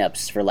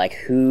lineups for like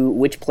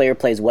which player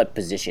plays what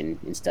position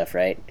and stuff,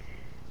 right?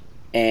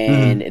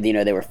 And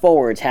there were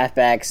forwards,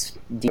 halfbacks,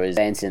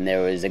 defense, and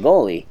there was a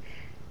goalie.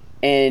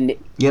 And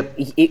yep,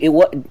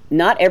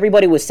 not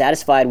everybody was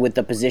satisfied with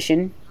the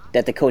position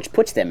that the coach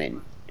puts them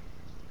in.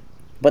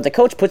 But the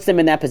coach puts them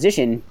in that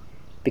position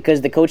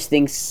because the coach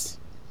thinks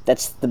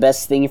that's the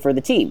best thing for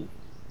the team.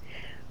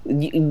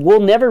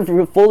 We'll never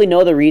fully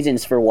know the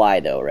reasons for why,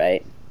 though,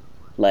 right?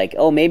 Like,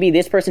 oh, maybe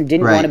this person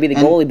didn't want to be the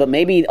goalie, but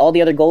maybe all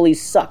the other goalies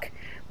suck.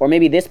 Or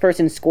maybe this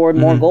person scored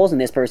more goals than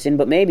this person,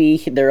 but maybe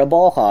they're a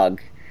ball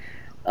hog.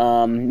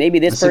 Maybe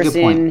this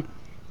person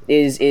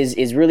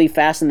is really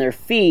fast on their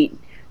feet.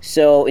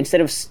 So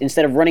instead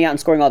of running out and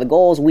scoring all the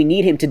goals, we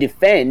need him to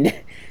defend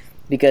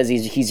because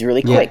he's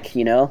really quick,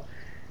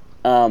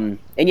 And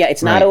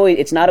it's not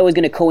always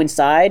going to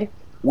coincide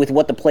with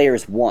what the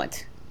players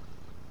want.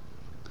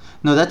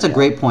 No, that's a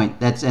great point.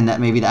 That's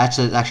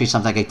actually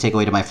something I could take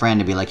away to my friend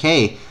and be like,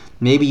 hey,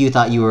 maybe you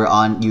thought you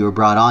were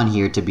brought on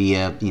here to be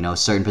a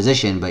certain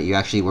position, but you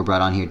actually were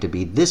brought on here to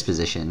be this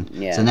position.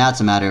 Yeah. So now it's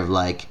a matter of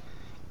like,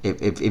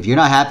 if you're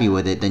not happy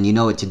with it, then you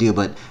know what to do.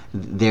 But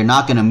they're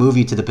not going to move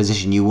you to the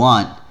position you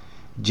want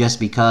just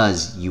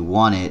because you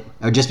want it,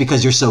 or just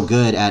because you're so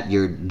good at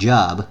your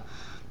job,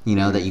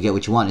 that you get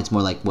what you want. It's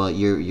more like, well,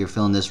 you're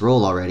filling this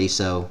role already,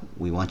 so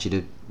we brought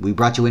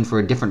you in for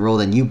a different role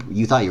than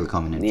you thought you were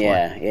coming in for.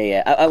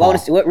 Yeah. I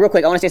want to real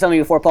quick. I want to say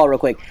something before Paul. Real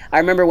quick. I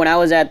remember when I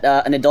was at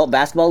an adult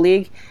basketball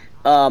league,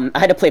 I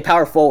had to play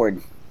power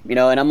forward. And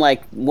I'm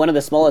like one of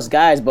the smallest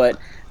guys, but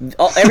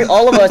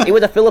all of us. It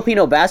was a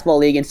Filipino basketball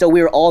league, and so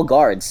we were all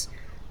guards.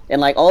 And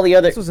like all the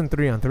other, this wasn't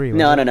 3-on-3.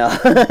 No.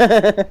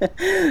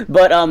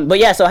 But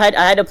yeah. So I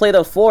had to play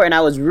the 4, and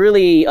I was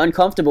really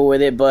uncomfortable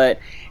with it. But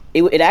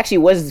it actually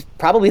was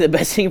probably the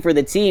best thing for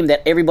the team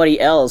that everybody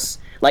else,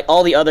 like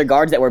all the other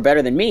guards that were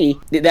better than me,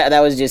 that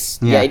was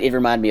just it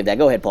reminded me of that.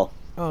 Go ahead, Paul.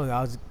 Oh,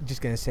 I was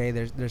just gonna say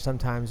there's some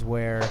times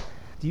where.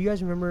 Do you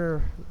guys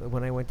remember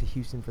when I went to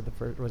Houston for the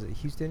first? Was it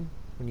Houston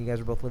when you guys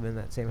were both living in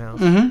that same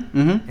house?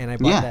 And I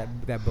bought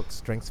that book,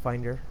 Strengths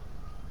Finder.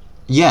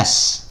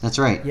 Yes, that's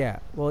right. Yeah.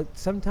 Well,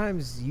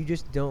 sometimes you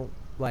just don't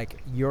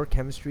your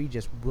chemistry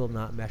just will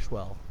not mesh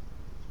well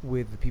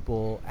with the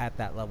people at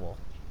that level.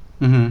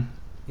 Mm-hmm.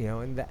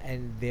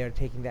 And they're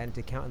taking that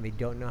into account, and they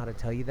don't know how to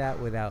tell you that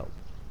without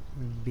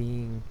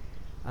being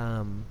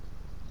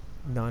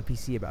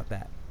non-PC about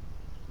that.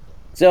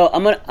 So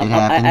I'm gonna. I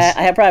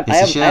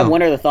have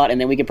one other thought, and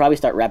then we could probably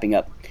start wrapping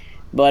up.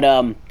 But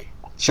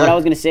sure. What I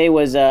was gonna say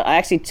was I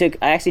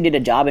actually did a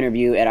job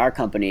interview at our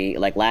company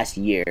like last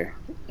year.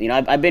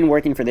 I've been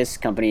working for this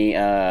company.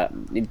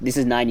 This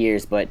is 9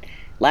 years, but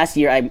last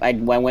year I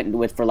went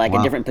with for like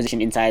a different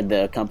position inside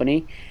the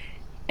company,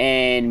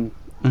 and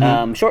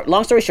long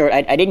story short,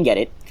 I didn't get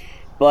it.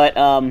 But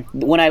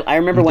when I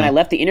remember when I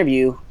left the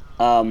interview,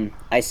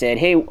 I said,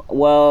 hey,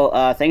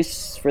 well,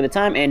 thanks for the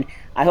time, and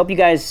I hope you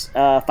guys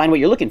find what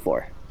you're looking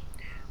for.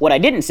 What I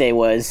didn't say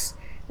was,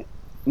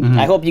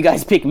 I hope you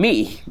guys pick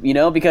me,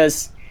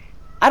 because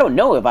I don't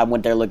know if I'm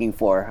what they're looking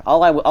for.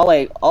 All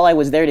I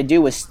was there to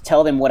do was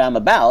tell them what I'm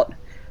about,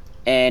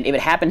 and if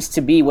it happens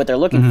to be what they're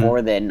looking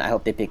for, then I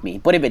hope they pick me.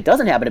 But if it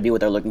doesn't happen to be what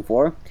they're looking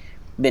for,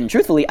 then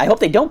truthfully, I hope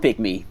they don't pick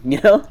me.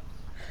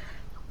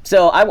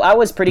 So I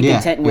was pretty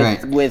content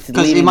with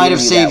because it might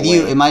have saved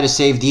you. Way. It might have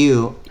saved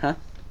you. Huh?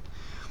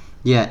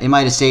 Yeah, it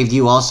might have saved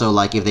you also.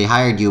 Like if they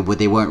hired you, but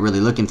they weren't really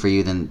looking for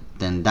you, then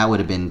that would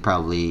have been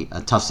probably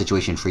a tough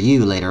situation for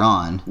you later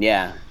on.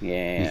 Yeah.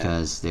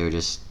 Because they were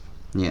just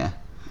a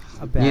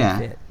bad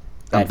fit.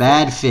 A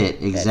bad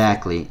fit.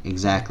 Exactly.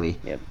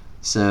 Yep.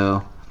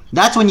 So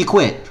that's when you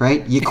quit,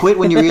 right? You quit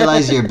when you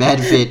realize you're a bad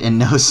fit and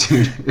no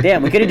suitor.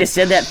 Damn, we could have just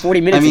said that 40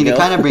 minutes ago. It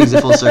kind of brings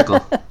it full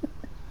circle.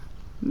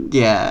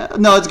 Yeah,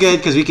 no, it's good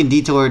because we can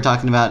detour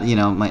talking about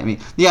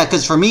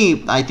because for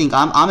me, I think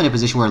I'm in a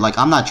position where like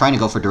I'm not trying to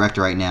go for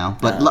director right now,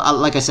 but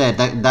like I said,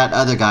 that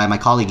other guy, my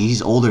colleague, he's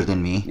older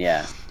than me.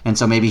 Yeah. And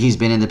so maybe he's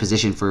been in the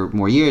position for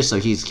more years, so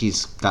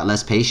he's got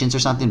less patience or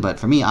something. But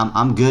for me,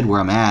 I'm good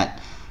where I'm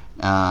at.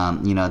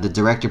 The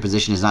director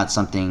position is not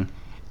something.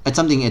 It's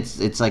something.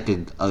 It's like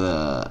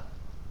a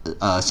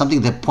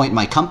something to point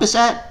my compass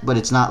at, but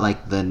it's not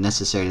like the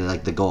necessarily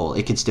like the goal.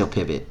 It could still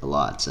pivot a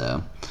lot.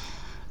 So.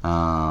 But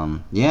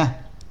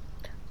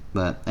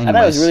anyways, I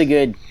thought it was really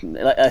good.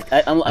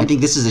 I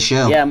think this is a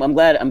show. Yeah, I'm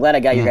glad I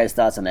got your guys'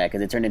 thoughts on that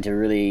because it turned into a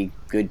really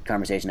good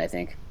conversation. I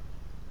think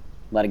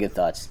a lot of good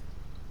thoughts.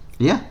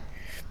 Yeah.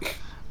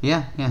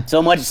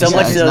 So much so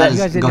that you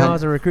guys didn't know I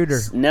was a recruiter.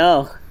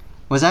 No.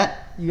 Was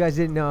that? You guys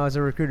didn't know I was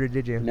a recruiter,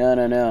 did you? No.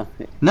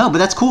 No, but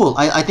that's cool.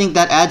 I think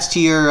that adds to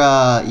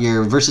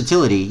your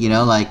versatility.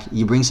 Like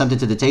you bring something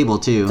to the table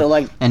too. So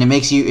like, and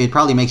it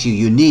probably makes you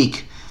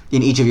unique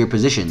in each of your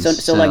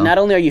positions. So like, not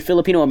only are you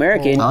Filipino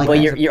American, but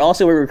you're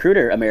also a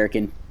recruiter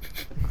American.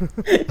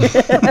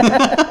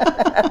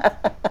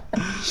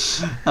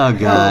 Oh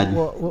God.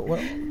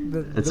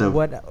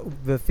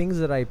 The things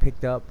that I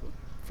picked up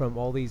from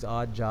all these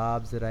odd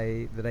jobs that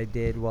I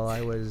did while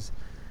I was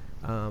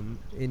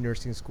in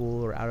nursing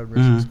school or out of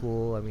nursing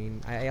school. I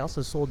mean, I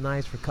also sold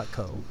knives for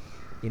Cutco.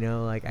 You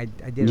know, like I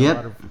did a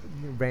lot of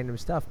random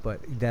stuff, but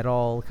that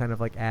all kind of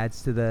like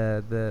adds to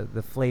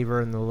the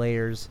flavor and the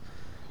layers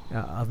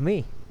of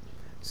me.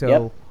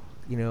 So,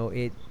 you know,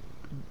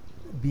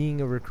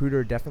 being a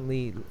recruiter,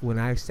 definitely when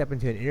I step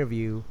into an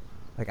interview,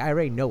 like I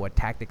already know what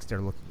tactics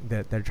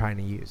they're trying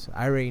to use.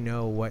 I already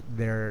know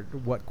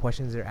what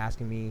questions they're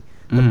asking me,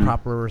 the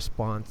proper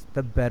response,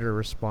 the better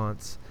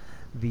response,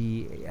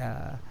 the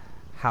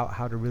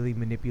how to really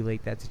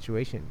manipulate that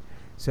situation.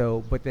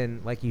 So, but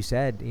then, like you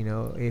said, you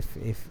know, if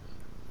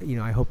you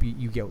know, I hope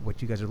you get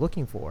what you guys are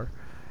looking for.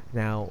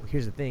 Now,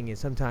 here's the thing: is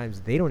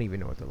sometimes they don't even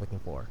know what they're looking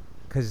for,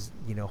 because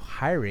you know,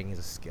 hiring is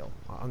a skill.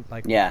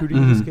 Like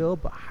recruiting is a skill,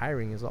 but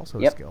hiring is also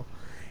a skill.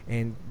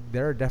 And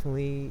there are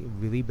definitely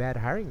really bad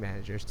hiring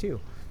managers too,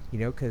 you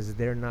know, because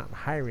they're not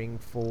hiring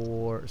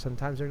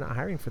sometimes they're not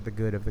hiring for the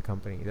good of the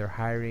company. They're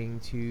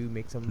hiring to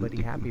make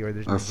somebody happy,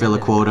 or fill a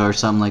quota or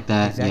something like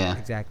that.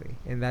 Exactly.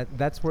 And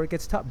that's where it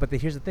gets tough. But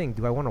here's the thing: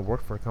 do I want to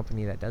work for a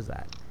company that does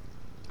that?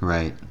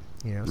 Right.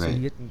 You know, so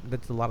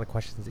that's a lot of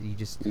questions that you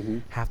just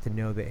have to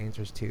know the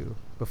answers to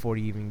before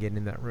you even get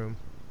in that room.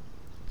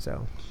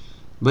 So.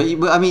 But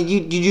I mean, you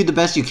do the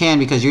best you can,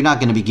 because you're not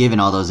going to be given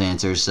all those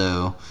answers.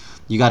 So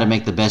you got to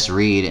make the best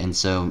read. And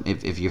so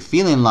if you're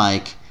feeling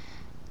like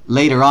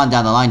later on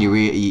down the line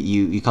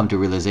you come to a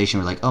realization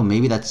where, like, oh,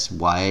 maybe that's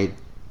why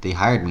they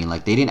hired me.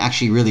 Like, they didn't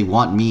actually really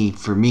want me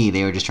for me.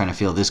 They were just trying to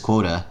fill this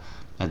quota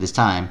at this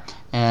time.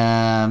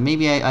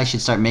 Maybe I should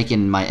start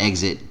making my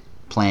exit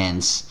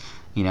plans.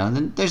 You know,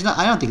 then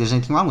I don't think there's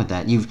anything wrong with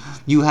that. You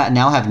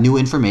now have new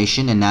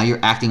information, and now you're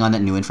acting on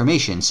that new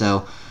information.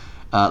 So.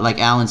 Like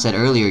Alan said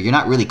earlier, you're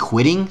not really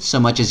quitting so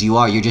much as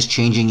you're just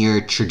changing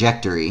your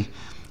trajectory.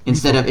 And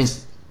so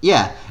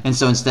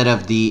instead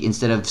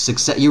of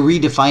success, you're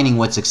redefining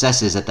what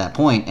success is at that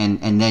point,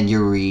 and then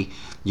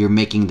you're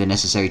making the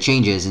necessary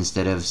changes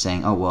instead of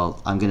saying, oh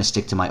well, I'm going to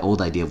stick to my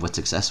old idea of what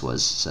success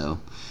was. So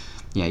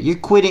yeah, you're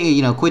quitting.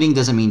 You know, quitting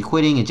doesn't mean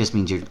quitting. It just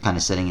means you're kind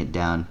of setting it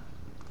down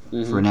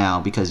for now,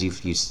 because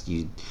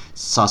you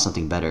saw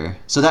something better.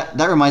 So that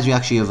reminds me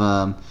actually of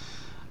a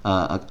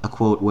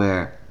quote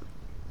where.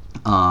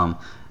 I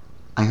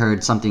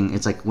heard something.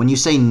 It's like, when you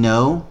say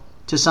no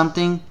to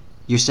something,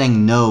 you're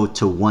saying no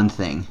to one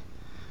thing,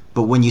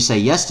 but when you say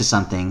yes to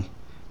something,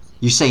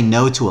 you say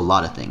no to a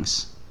lot of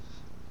things,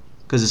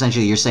 because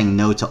essentially you're saying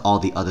no to all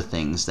the other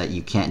things that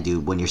you can't do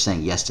when you're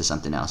saying yes to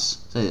something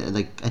else. So,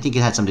 like, I think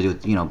it had something to do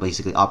with, you know,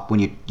 basically when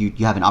you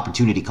have an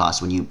opportunity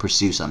cost when you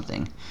pursue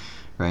something,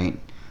 right?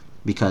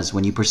 Because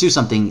when you pursue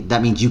something,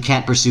 that means you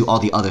can't pursue all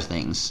the other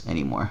things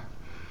anymore.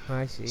 Oh,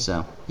 I see.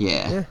 So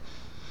yeah.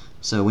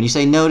 So when you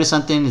say no to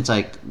something, it's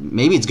like,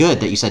 maybe it's good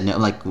that you said no.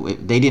 Like,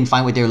 they didn't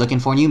find what they were looking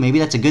for in you. Maybe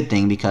that's a good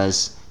thing,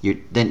 because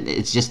then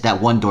it's just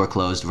that one door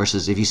closed.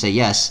 Versus if you say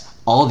yes,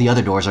 all the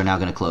other doors are now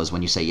going to close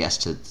when you say yes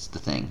to the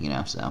thing. You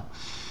know, so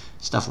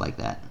stuff like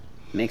that.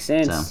 Makes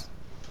sense. So,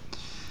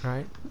 all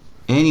right.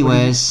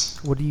 Anyways,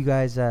 what do you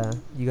guys?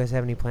 You guys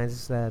have any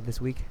plans this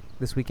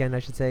weekend, I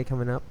should say,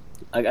 coming up?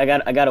 I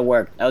got to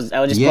work. I was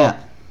just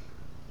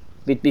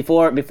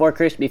Before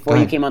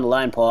you came on the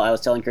line, Paul, I was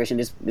telling Christian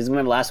this is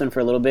my last one for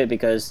a little bit,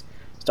 because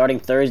starting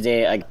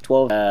Thursday, I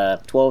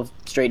 12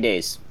 straight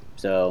days.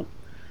 So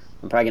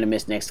I'm probably gonna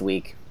miss next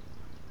week.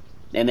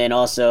 And then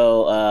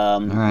also,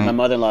 my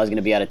mother-in-law is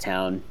gonna be out of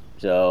town,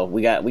 so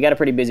we got a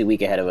pretty busy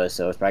week ahead of us.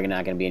 So it's probably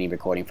not gonna be any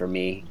recording for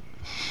me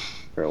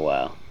for a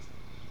while.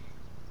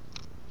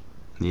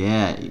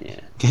 Yeah. You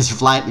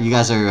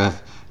guys are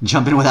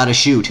jumping without a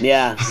chute.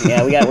 Yeah.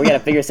 We got to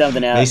figure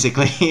something out.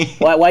 Basically.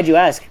 Why'd you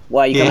ask?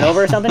 Why, you coming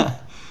over or something?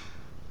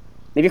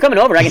 If you're coming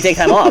over, I can take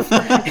time off.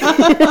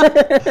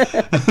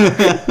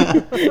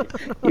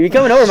 If you're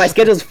coming over, my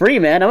schedule's free,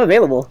 man. I'm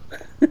available.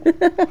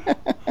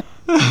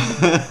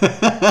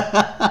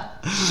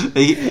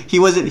 He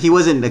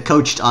wasn't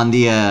coached on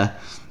the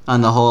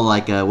whole,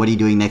 like, what are you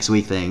doing next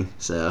week thing.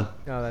 So.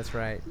 Oh, that's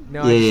right.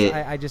 No,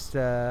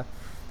 Yeah.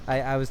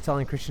 I was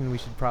telling Christian we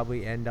should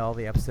probably end all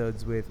the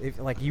episodes with, if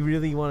like you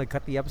really want to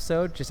cut the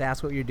episode, just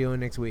ask what you're doing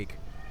next week.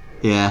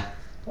 Yeah.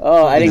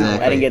 Oh, I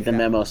didn't get the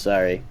memo.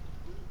 Sorry.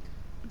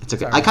 It's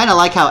okay. Sorry. I kind of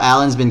like how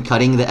Alan's been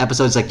cutting the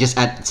episodes, like, just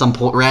at some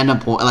random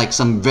point, like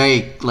some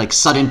very, like,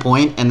 sudden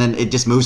point, and then it just moves